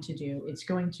is going to do. It's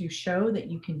going to show that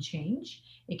you can change.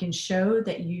 It can show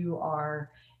that you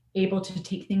are able to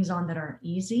take things on that aren't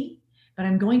easy, but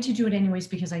I'm going to do it anyways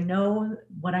because I know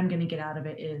what I'm going to get out of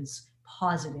it is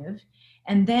positive.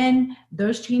 And then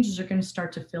those changes are going to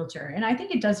start to filter. And I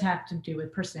think it does have to do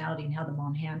with personality and how the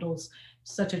mom handles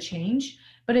such a change,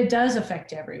 but it does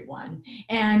affect everyone.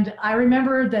 And I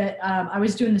remember that I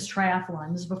was doing this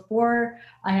triathlon. This was before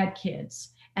I had kids.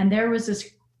 And there was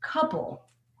this couple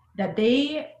that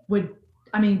they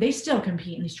still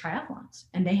compete in these triathlons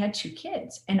and they had 2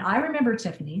 kids. And I remember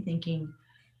Tiffany thinking,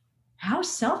 how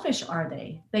selfish are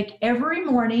they? Like every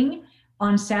morning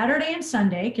on Saturday and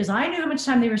Sunday, because I knew how much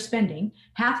time they were spending,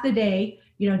 half the day,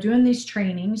 doing these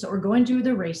trainings or going to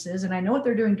the races. And I know what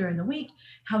they're doing during the week,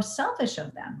 how selfish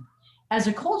of them. As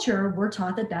a culture, we're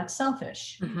taught that that's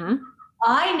selfish. Mm-hmm.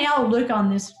 I now look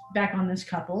back on this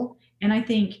couple and I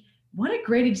think, what a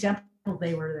great example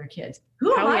they were to their kids.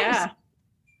 Who am I? Yeah.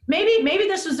 Maybe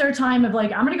this was their time of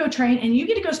like, I'm going to go train and you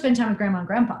get to go spend time with grandma and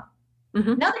grandpa.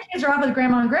 Mm-hmm. Now the kids are off with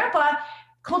grandma and grandpa,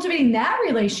 cultivating that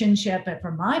relationship. But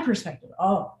from my perspective,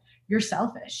 oh, you're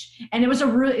selfish. And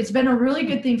it's been a really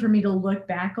good thing for me to look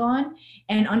back on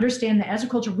and understand that as a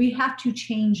culture, we have to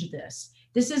change this.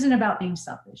 This isn't about being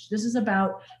selfish. This is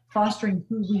about fostering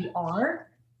who we are.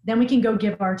 Then we can go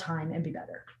give our time and be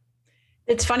better.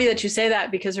 It's funny that you say that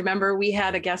because remember we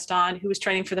had a guest on who was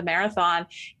training for the marathon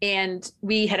and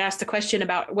we had asked the question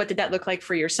about what did that look like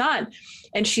for your son?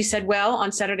 And she said, well,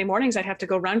 on Saturday mornings, I'd have to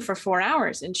go run for 4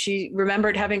 hours. And she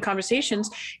remembered having conversations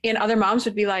and other moms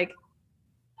would be like,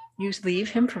 you leave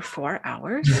him for 4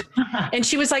 hours? And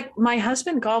she was like, my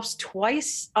husband golfs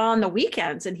twice on the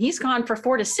weekends and he's gone for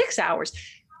 4 to 6 hours.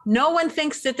 No one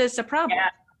thinks that there's a problem. Yeah.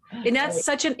 And that's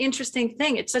such an interesting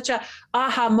thing. It's such a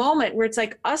aha moment where it's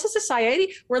like us as a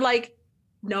society, we're like,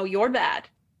 no, you're bad.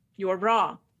 You're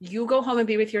wrong. You go home and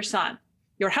be with your son.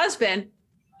 Your husband,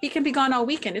 he can be gone all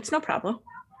weekend. It's no problem.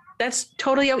 That's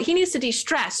totally, he needs to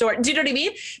de-stress or do you know what I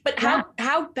mean? But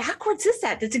how backwards is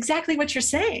that? That's exactly what you're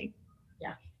saying.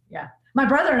 Yeah. My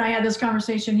brother and I had this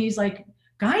conversation. He's like,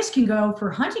 guys can go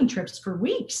for hunting trips for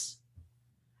weeks.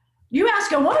 You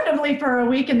ask a woman to leave for a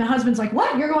week and the husband's like,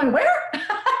 what? You're going where?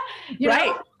 Right.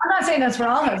 I'm not saying that's for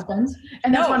all husbands.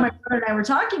 And that's why my brother and I were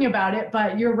talking about it,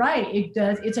 but you're right. It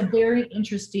does. It's a very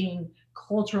interesting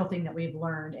cultural thing that we've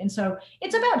learned. And so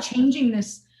it's about changing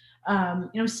this,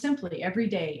 simply every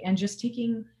day and just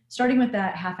starting with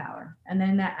that half hour and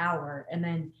then that hour. And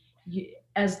then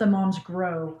as the moms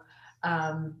grow,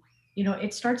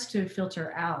 it starts to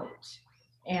filter out.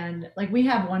 And like we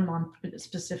have one mom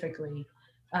specifically,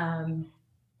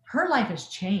 her life has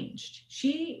changed.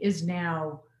 She is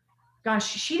now,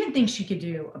 she didn't think she could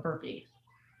do a burpee,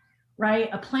 right?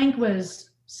 A plank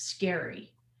was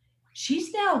scary.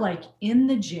 She's now like in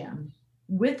the gym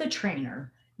with a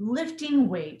trainer, lifting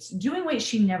weights, doing weights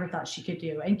she never thought she could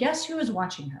do. And guess who is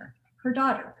watching her? Her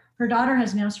daughter. Her daughter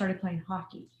has now started playing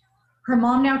hockey. Her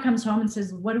mom now comes home and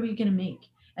says, what are we going to make?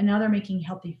 And now they're making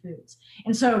healthy foods.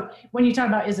 And so when you talk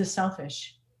about, is this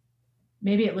selfish?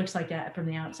 Maybe it looks like that from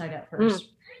the outside at first.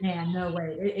 Man, no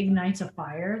way. It ignites a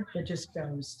fire that just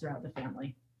goes throughout the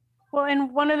family. Well,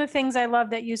 and one of the things I love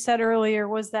that you said earlier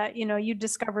was that, you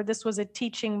discovered this was a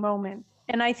teaching moment.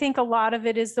 And I think a lot of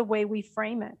it is the way we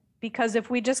frame it. Because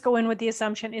if we just go in with the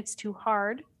assumption it's too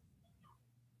hard,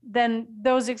 then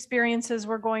those experiences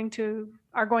are going to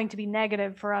be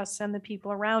negative for us and the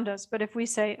people around us. But if we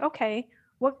say, okay,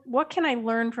 what can I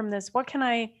learn from this? What can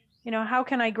I, how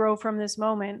can I grow from this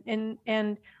moment?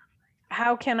 And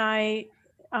how can I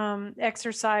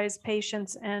exercise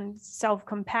patience and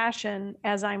self-compassion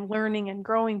as I'm learning and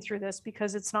growing through this,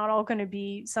 because it's not all going to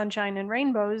be sunshine and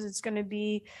rainbows. It's going to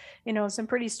be, some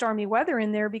pretty stormy weather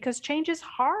in there, because change is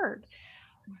hard.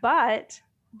 But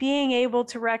being able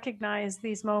to recognize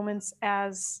these moments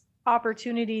as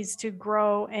opportunities to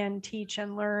grow and teach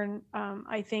and learn,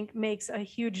 I think makes a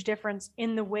huge difference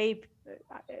in the way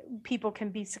people can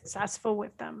be successful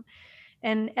with them.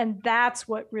 And that's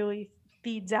what really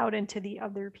feeds out into the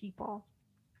other people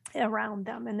around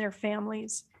them and their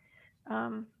families.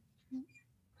 In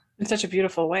such a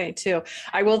beautiful way too.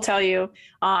 I will tell you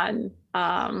on,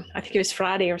 I think it was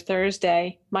Friday or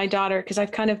Thursday, my daughter, because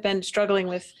I've kind of been struggling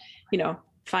with,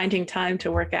 finding time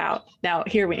to work out. Now,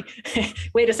 hear me.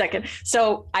 Wait a second.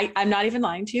 So I'm not even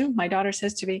lying to you. My daughter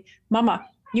says to me, Mama,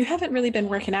 you haven't really been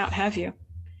working out, have you?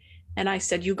 And I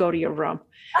said, you go to your room.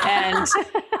 And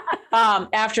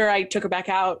after I took her back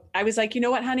out, I was like, you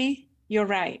know what, honey, you're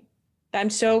right. I'm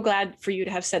so glad for you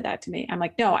to have said that to me. I'm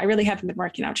like, no, I really haven't been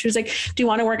working out. She was like, do you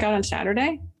want to work out on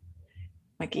Saturday? I'm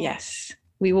like, yes,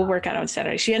 we will work out on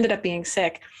Saturday. She ended up being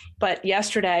sick. But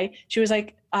yesterday she was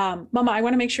like, Mama, I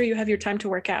want to make sure you have your time to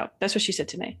work out. That's what she said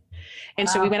to me. And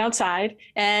so we went outside,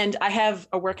 and I have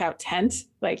a workout tent,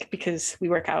 because we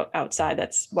work out outside.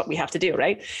 That's what we have to do.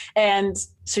 Right. And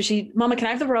so Mama, can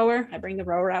I have the rower? I bring the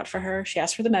rower out for her. She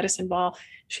asked for the medicine ball.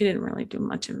 She didn't really do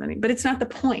much of anything, but it's not the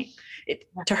point.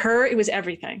 To her, it was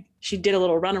everything. She did a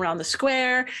little run around the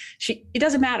square. It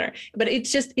doesn't matter, but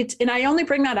and I only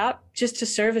bring that up just to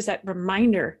serve as that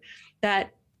reminder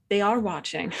that they are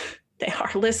watching, they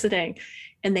are listening,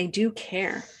 and they do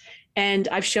care. And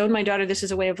I've shown my daughter this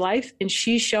is a way of life, and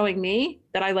she's showing me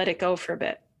that I let it go for a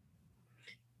bit,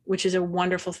 which is a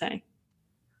wonderful thing.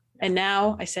 And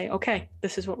now I say, okay,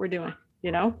 this is what we're doing,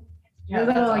 Your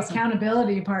little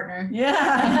accountability partner.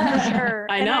 Yeah. Sure.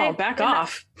 I know, back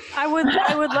off. I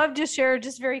would love to share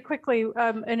just very quickly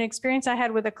an experience I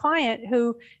had with a client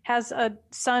who has a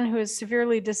son who is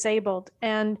severely disabled,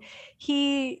 and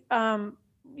he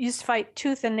used to fight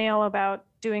tooth and nail about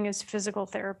doing his physical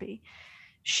therapy.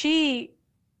 She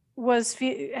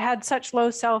had such low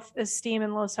self-esteem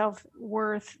and low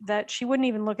self-worth that she wouldn't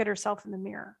even look at herself in the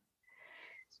mirror.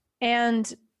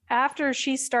 And after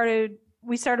we started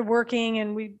working,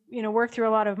 and we, worked through a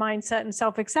lot of mindset and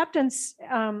self-acceptance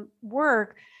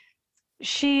work,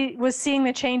 she was seeing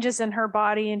the changes in her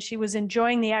body, and she was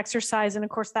enjoying the exercise. And of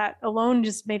course, that alone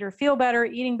just made her feel better.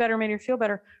 Eating better made her feel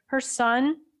better. Her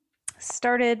son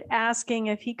started asking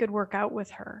if he could work out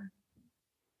with her.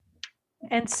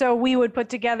 And so we would put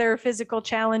together physical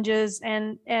challenges,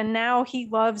 and now he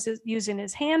loves using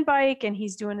his hand bike, and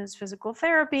he's doing his physical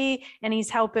therapy, and he's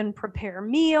helping prepare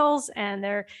meals. And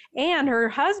her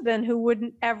husband, who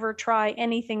wouldn't ever try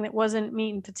anything that wasn't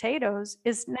meat and potatoes,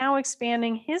 is now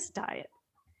expanding his diet.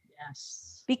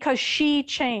 Yes. Because she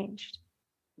changed.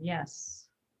 Yes.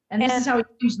 And this is how we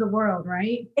change the world,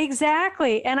 right?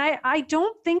 Exactly. And I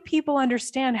don't think people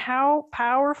understand how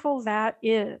powerful that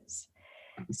is.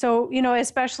 So,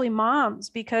 especially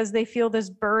moms, because they feel this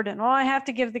burden. Oh, I have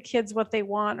to give the kids what they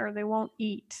want or they won't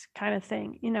eat, kind of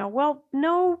thing. Well,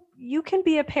 no, you can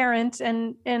be a parent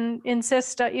and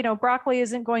insist, broccoli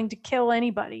isn't going to kill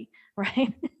anybody,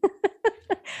 right?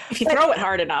 If you throw it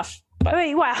hard enough. But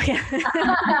I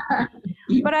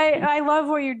love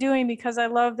what you're doing, because I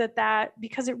love that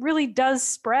because it really does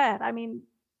spread. I mean,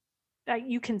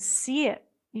 you can see it.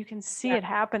 You can see it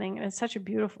happening, and it's such a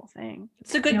beautiful thing.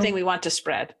 It's a good thing we want to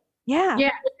spread. Yeah.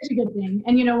 Yeah, it's a good thing.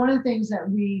 And one of the things that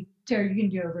Tara, you can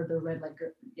do over the red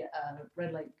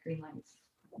light, green lights.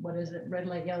 What is it? Red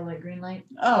light, yellow light, green light?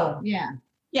 Oh, yeah.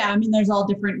 Yeah, I mean, there's all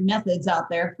different methods out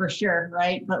there for sure,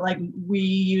 right? But we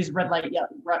use red light,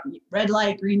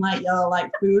 green light, yellow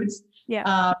light foods.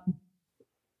 Yeah.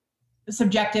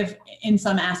 Subjective in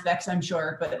some aspects, I'm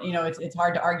sure, but it's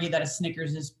hard to argue that a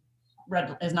Snickers is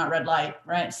not red light,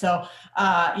 right? So,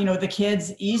 the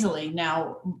kids easily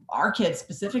now, our kids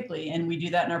specifically, and we do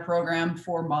that in our program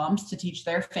for moms to teach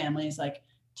their families. Like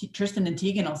Tristan and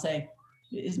Tegan will say,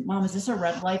 Mom, is this a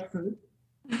red light food?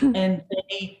 And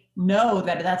they know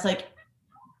that that's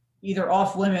either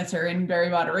off limits or in very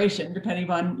moderation, depending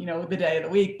on, the day of the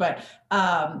week. But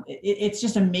it's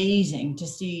just amazing to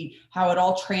see how it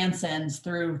all transcends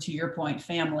through, to your point,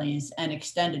 families and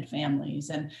extended families.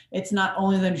 And it's not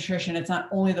only the nutrition, it's not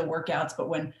only the workouts, but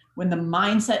when the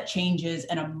mindset changes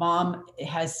and a mom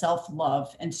has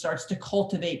self-love and starts to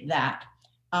cultivate that,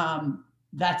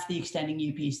 that's the extending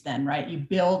you piece then, right? You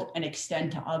build and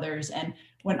extend to others. And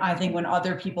when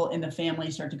other people in the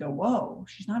family start to go, whoa,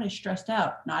 she's not as stressed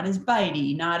out, not as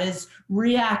bitey, not as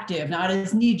reactive, not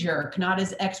as knee jerk, not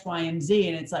as X, Y, and Z.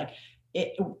 And it's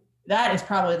that is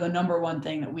probably the number one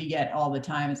thing that we get all the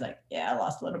time is like, yeah, I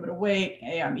lost a little bit of weight.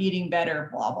 Hey, I'm eating better,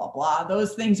 blah, blah, blah.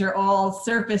 Those things are all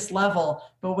surface level.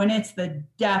 But when it's the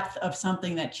depth of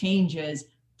something that changes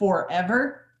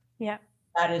forever, Yeah.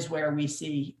 that is where we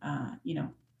see,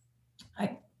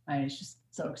 it's just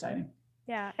so exciting.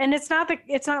 Yeah. And it's not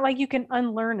like you can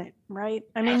unlearn it, right?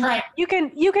 I mean, Right. you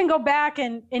can go back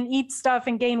and eat stuff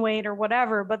and gain weight or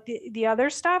whatever, but the other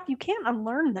stuff, you can't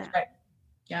unlearn that. Right.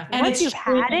 Yeah. And once you've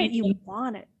had it, you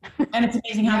want it. And it's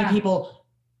amazing how many people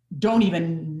don't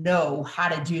even know how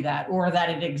to do that, or that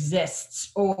it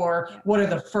exists, or what are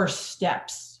the first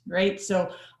steps, right?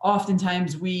 So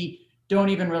oftentimes we don't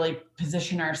even really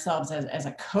position ourselves as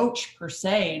a coach per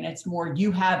se. And it's more,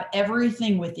 you have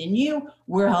everything within you,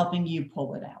 we're helping you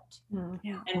pull it out.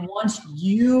 Yeah. And once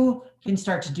you can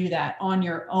start to do that on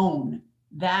your own,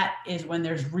 that is when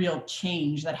there's real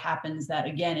change that happens, that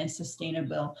again is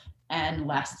sustainable and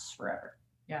lasts forever.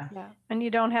 Yeah. And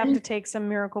you don't have to take some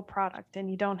miracle product,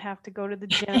 and you don't have to go to the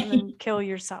gym and kill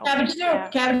yourself. Cabbage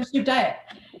soup diet.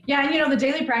 Yeah. And the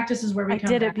daily practice is where we I come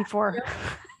did back. it before.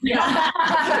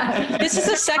 Yeah. This is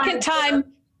the second time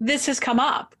this has come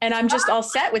up, and I'm just all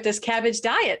set with this cabbage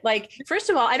diet. Like, first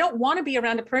of all, I don't want to be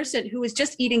around a person who is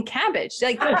just eating cabbage,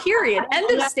 like, period,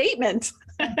 end of statement.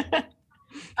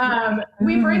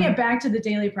 We bring it back to the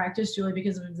daily practice, Julie,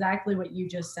 because of exactly what you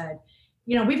just said.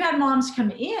 We've had moms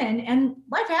come in and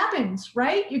life happens,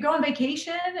 right? You go on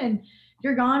vacation and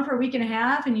you're gone for a week and a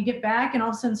half, and you get back, and all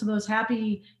of a sudden some of those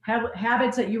happy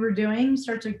habits that you were doing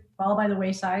start to fall by the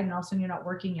wayside, and all of a sudden you're not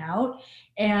working out.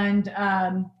 And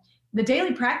the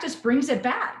daily practice brings it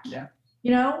back. Yeah.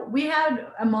 We had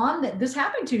a mom that this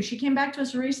happened to. She came back to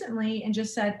us recently and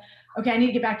just said, okay, I need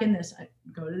to get back in this.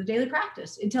 Go to the daily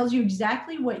practice. It tells you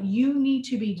exactly what you need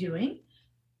to be doing.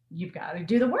 You've got to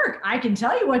do the work. I can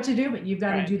tell you what to do, but you've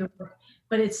got to do the work.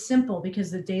 But it's simple, because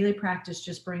the daily practice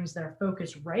just brings their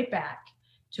focus right back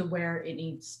to where it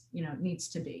needs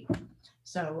to be.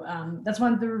 So that's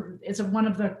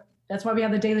that's why we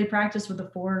have the daily practice with the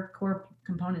 4 core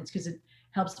components, because it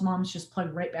helps moms just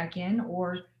plug right back in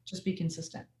or just be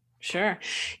consistent. Sure.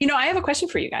 I have a question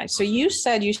for you guys. So you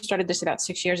said you started this about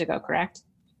 6 years ago, correct?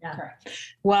 Yeah. Correct.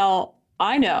 Well,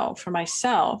 I know for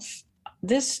myself,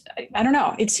 I don't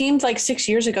know, it seemed like 6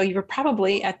 years ago, you were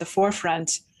probably at the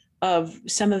forefront of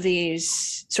some of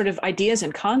these sort of ideas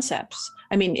and concepts.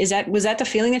 I mean, was that the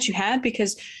feeling that you had?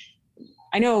 Because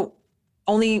I know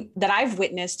only that I've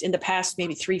witnessed in the past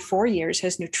maybe 3-4 years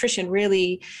has nutrition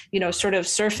really, sort of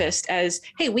surfaced as,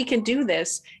 hey, we can do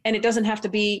this, and it doesn't have to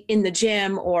be in the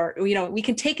gym, or, we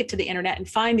can take it to the internet and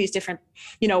find these different,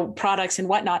 products and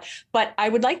whatnot. But I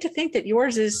would like to think that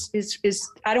yours is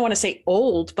I don't want to say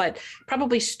old, but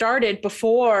probably started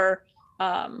before,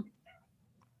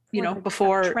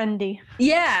 before trendy.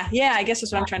 Yeah. I guess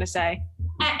that's what I'm trying to say.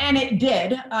 And it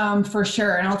did, for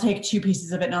sure. And I'll take 2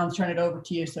 pieces of it and I'll turn it over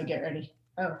to you. So get ready.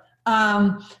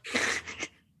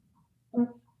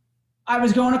 I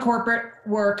was going to corporate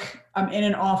work. I'm in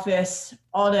an office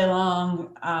all day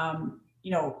long.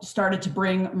 Started to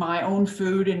bring my own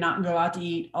food and not go out to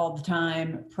eat all the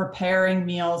time, preparing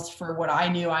meals for what I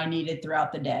knew I needed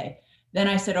throughout the day. Then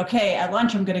I said, okay, at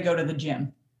lunch, I'm going to go to the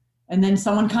gym. And then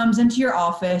someone comes into your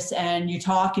office and you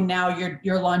talk, and now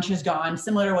your lunch is gone.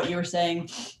 Similar to what you were saying,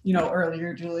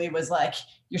 earlier, Julie, was like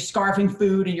you're scarfing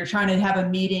food and you're trying to have a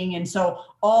meeting. And so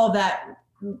all that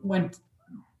went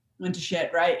to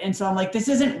shit, right? And so I'm like, this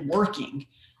isn't working.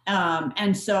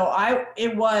 And so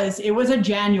it was a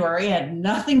January. It had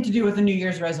nothing to do with the New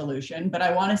Year's resolution, but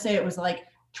I want to say it was like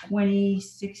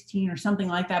 2016 or something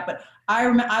like that. But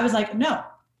I was like, no.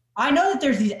 I know that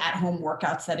there's these at-home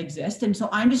workouts that exist, and so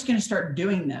I'm just going to start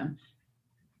doing them.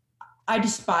 I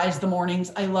despise the mornings.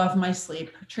 I love my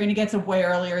sleep. Trina gets up way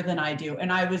earlier than I do,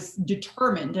 and I was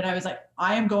determined, and I was like,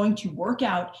 I am going to work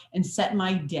out and set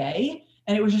my day,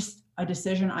 and it was just a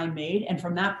decision I made, and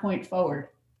from that point forward,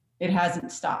 it hasn't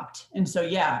stopped. And so,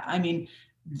 yeah, I mean,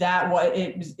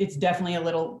 it's definitely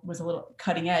was a little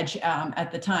cutting edge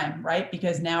at the time, right?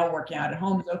 Because now working out at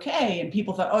home is okay, and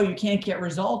people thought, oh, you can't get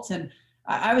results, and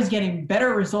I was getting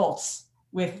better results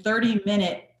with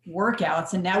 30-minute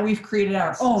workouts, and now we've created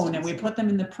our own and we put them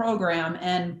in the program,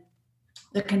 and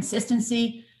the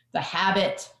consistency, the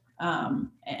habit,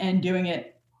 and doing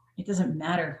it, it doesn't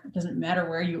matter. It doesn't matter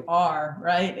where you are,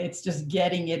 right? It's just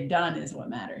getting it done is what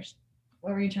matters.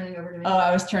 What were you turning over to me? Oh,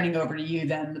 I was turning over to you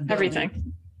then.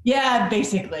 Everything. Yeah,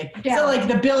 basically. Yeah. So like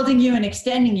the building you and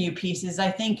extending you pieces,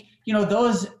 I think,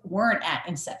 those weren't at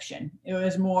inception. It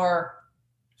was more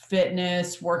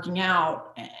fitness, working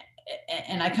out.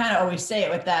 And I kind of always say it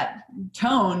with that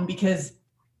tone, because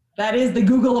that is the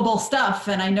Googleable stuff.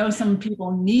 And I know some people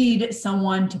need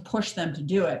someone to push them to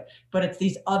do it, but it's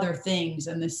these other things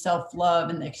and this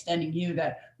self-love and the extending you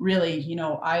that really, you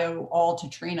know, I owe all to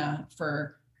Trina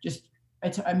for just,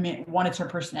 I mean, one, it's her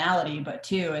personality, but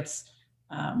two, it's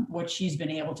what she's been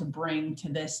able to bring to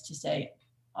this to say,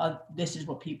 this is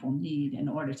what people need in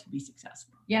order to be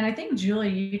successful. Yeah. And I think, Julie,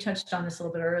 you touched on this a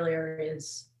little bit earlier,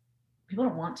 is people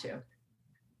don't want to.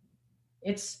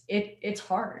 It's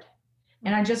hard.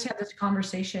 And I just had this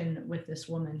conversation with this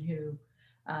woman who,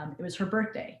 it was her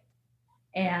birthday,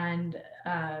 and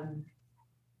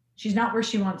she's not where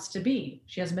she wants to be.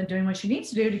 She hasn't been doing what she needs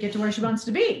to do to get to where she wants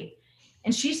to be.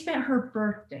 And she spent her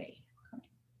birthday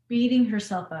beating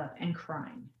herself up and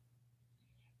crying.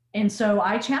 And so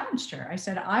I challenged her. I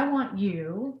said, I want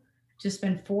you to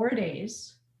spend 4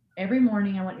 days. Every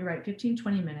morning, I want you to write 15,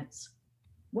 20 minutes.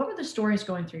 What were the stories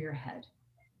going through your head?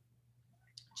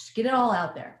 Just get it all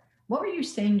out there. What were you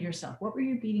saying to yourself? What were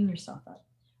you beating yourself up?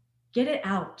 Get it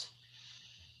out.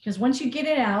 Because once you get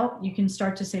it out, you can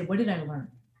start to say, what did I learn?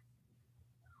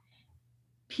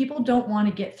 People don't want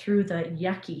to get through the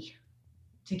yucky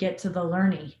to get to the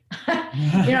learny,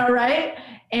 you know, right?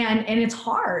 And it's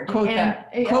hard. Quote that.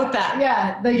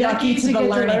 Yeah, the yucky to the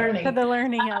learning. To the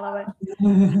learning, I love it.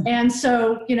 And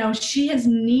so, you know, she has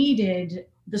needed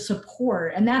the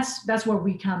support, and that's where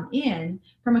we come in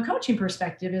from a coaching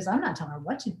perspective. Is I'm not telling her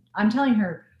what to,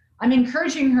 I'm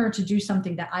encouraging her to do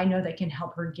something that I know that can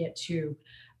help her get to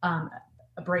a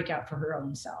breakout for her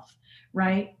own self,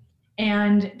 right?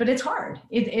 But it's hard.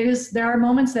 It is, there are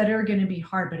moments that are going to be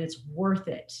hard, but it's worth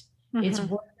it. Mm-hmm. It's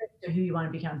worth it to who you want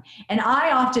to become. And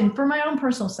I often, for my own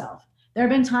personal self, there have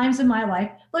been times in my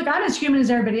life, look, I'm as human as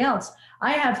everybody else.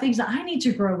 I have things that I need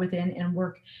to grow within and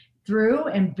work through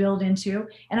and build into.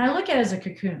 And I look at it as a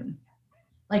cocoon,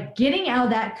 like getting out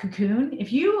of that cocoon.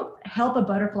 If you help a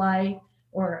butterfly,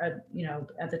 or you know,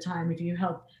 at the time, if you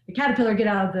help the caterpillar get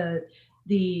out of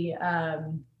the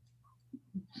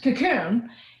cocoon,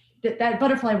 that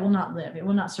butterfly will not live. It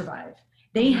will not survive.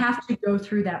 They have to go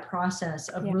through that process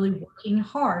of really working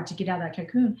hard to get out of that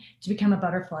cocoon to become a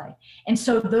butterfly. And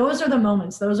so those are the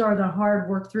moments, those are the hard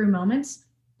work through moments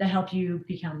that help you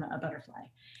become a butterfly.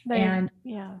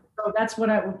 So that's what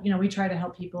we try to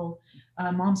help people,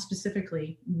 moms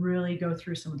specifically, really go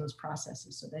through some of those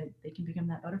processes so that they can become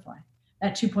that butterfly.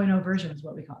 That 2.0 version is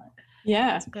what we call it.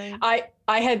 Yeah.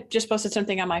 I had just posted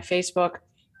something on my Facebook,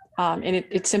 and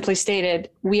it simply stated,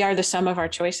 we are the sum of our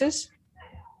choices.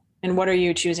 And what are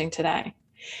you choosing today?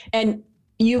 And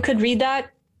you could read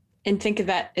that and think of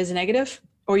that as a negative,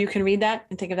 or you can read that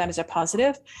and think of that as a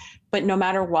positive. But no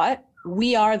matter what,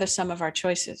 we are the sum of our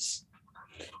choices.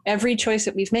 Every choice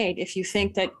that we've made, if you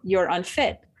think that you're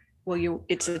unfit, well,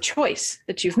 it's a choice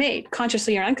that you've made.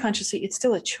 Consciously or unconsciously, it's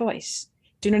still a choice.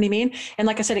 Do you know what I mean? And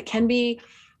like I said, it can be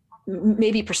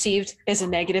maybe perceived as a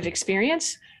negative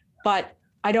experience, but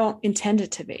I don't intend it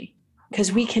to be,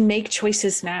 because we can make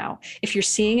choices now. If you're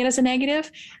seeing it as a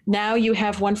negative, now you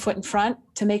have 1 foot in front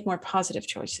to make more positive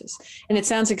choices. And it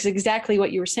sounds like exactly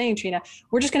what you were saying, Trina.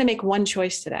 We're just going to make one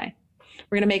choice today.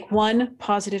 We're going to make one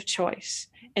positive choice,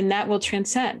 and that will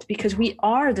transcend, because we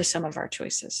are the sum of our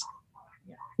choices.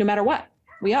 No matter what,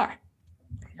 we are.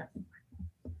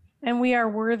 And we are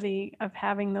worthy of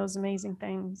having those amazing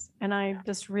things. And I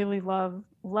just really love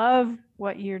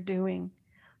what you're doing.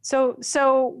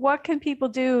 So what can people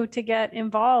do to get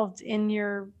involved in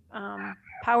your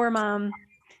Power Mom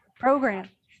program?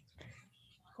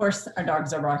 Of course, our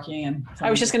dogs are barking, and I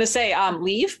was just going to say,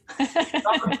 leave.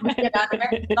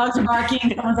 Dogs are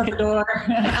barking. Someone's at the door.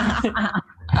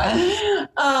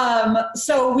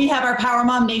 So we have our Power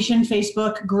Mom Nation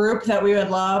Facebook group that we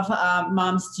would love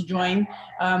moms to join.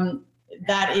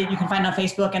 You can find on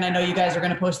Facebook, and I know you guys are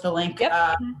going to post the link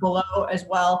below as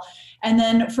well. And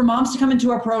then for moms to come into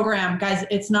our program, guys,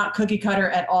 it's not cookie cutter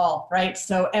at all, right?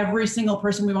 So every single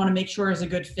person we want to make sure is a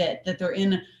good fit, that they're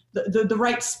in the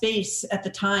right space at the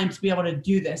time to be able to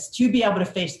do this, to be able to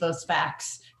face those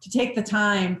facts, to take the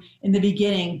time in the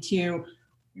beginning to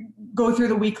go through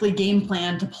the weekly game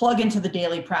plan, to plug into the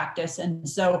daily practice. And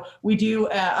so we do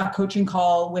a coaching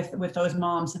call with those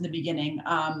moms in the beginning,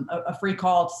 a free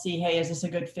call to see, hey, is this a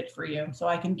good fit for you? So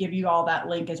I can give you all that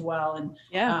link as well.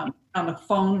 And on the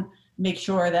phone, make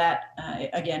sure that,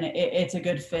 again, it's a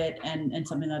good fit and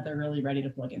something that they're really ready to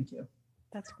plug into.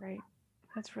 That's great.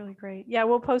 That's really great. Yeah,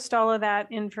 we'll post all of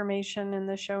that information in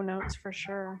the show notes for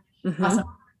sure. Mm-hmm. Awesome.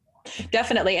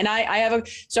 Definitely. And I have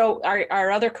so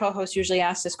our other co-host usually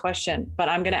asks this question, but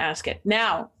I'm going to ask it.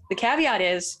 Now, the caveat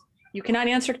is you cannot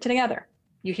answer together.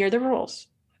 You hear the rules.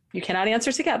 You cannot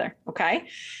answer together. Okay.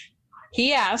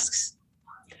 He asks,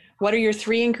 what are your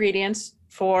 3 ingredients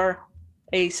for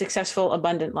a successful,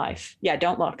 abundant life? Yeah,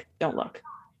 don't look. Don't look.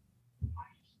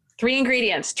 3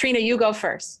 ingredients. Trina, you go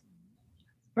first.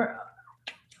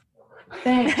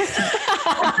 Thanks.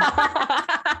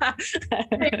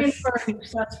 For a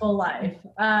successful life.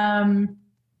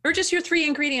 Or just your 3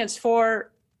 ingredients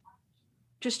for,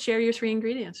 just share your 3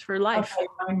 ingredients for life.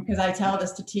 Okay, because I tell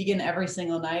this to Tegan every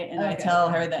single night, and I tell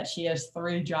her that she has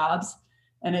 3 jobs,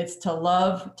 and it's to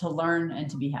love, to learn, and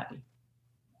to be happy.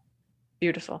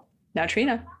 Beautiful. Now,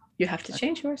 Trina, you have to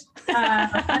change yours.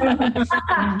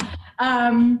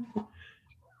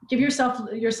 Give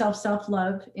yourself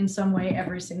self-love in some way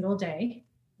every single day.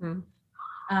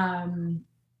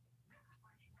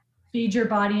 Feed your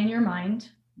body and your mind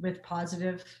with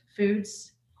positive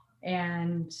foods,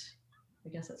 and I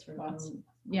guess that's for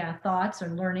thoughts or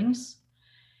learnings.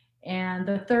 And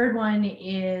the third one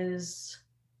is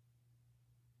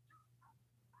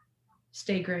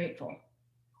stay grateful.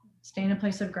 Stay in a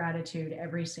place of gratitude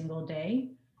every single day,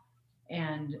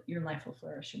 and your life will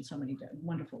flourish in so many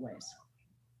wonderful ways.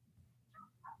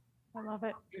 I love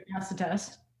it. You pass the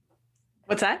test.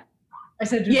 What's that? I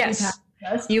said, yes,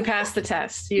 you passed the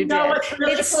test. You know did. What's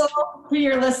really cool to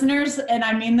your listeners, and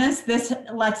I mean this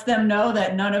lets them know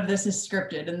that none of this is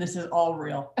scripted and this is all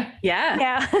real. Yeah.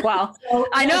 Yeah. Well, So,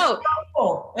 I know. It's so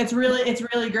cool. It's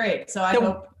really great. So I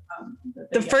hope.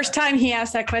 The first time he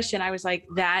asked that question, I was like,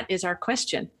 that is our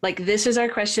question. Like, this is our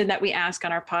question that we ask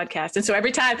on our podcast. And so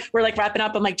every time we're like wrapping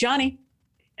up, I'm like, Johnny,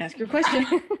 ask your question.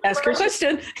 Ask your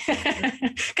question.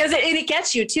 Because it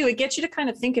gets you too. It gets you to kind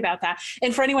of think about that.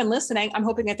 And for anyone listening, I'm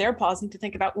hoping that they're pausing to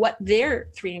think about what their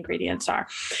 3 ingredients are.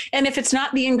 And if it's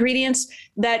not the ingredients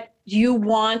that you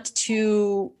want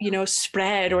to,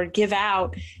 spread or give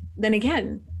out, then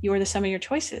again, you are the sum of your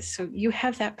choices. So you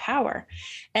have that power.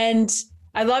 And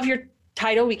I love your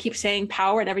title. We keep saying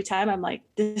power, and every time I'm like,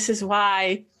 this is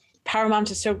why PowerMoms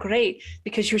is so great,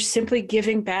 because you're simply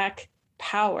giving back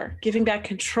power, giving back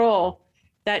control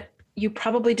that you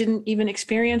probably didn't even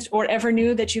experience or ever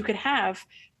knew that you could have.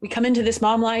 We come into this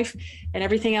mom life and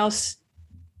everything else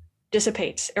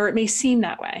dissipates, or it may seem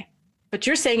that way, but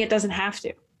you're saying it doesn't have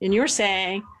to. And you're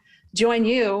saying, join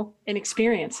you and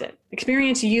experience it.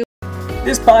 Experience you.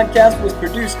 This podcast was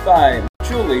produced by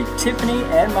Julie, Tiffany,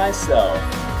 and myself.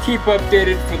 Keep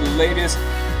updated for the latest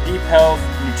deep health,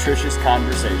 nutritious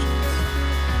conversations.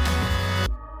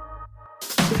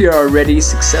 If you're already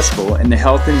successful in the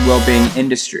health and well-being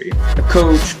industry, a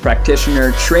coach,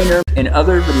 practitioner, trainer, and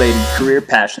other related career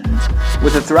passions,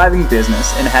 with a thriving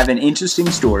business and have an interesting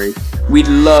story, we'd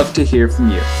love to hear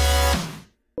from you.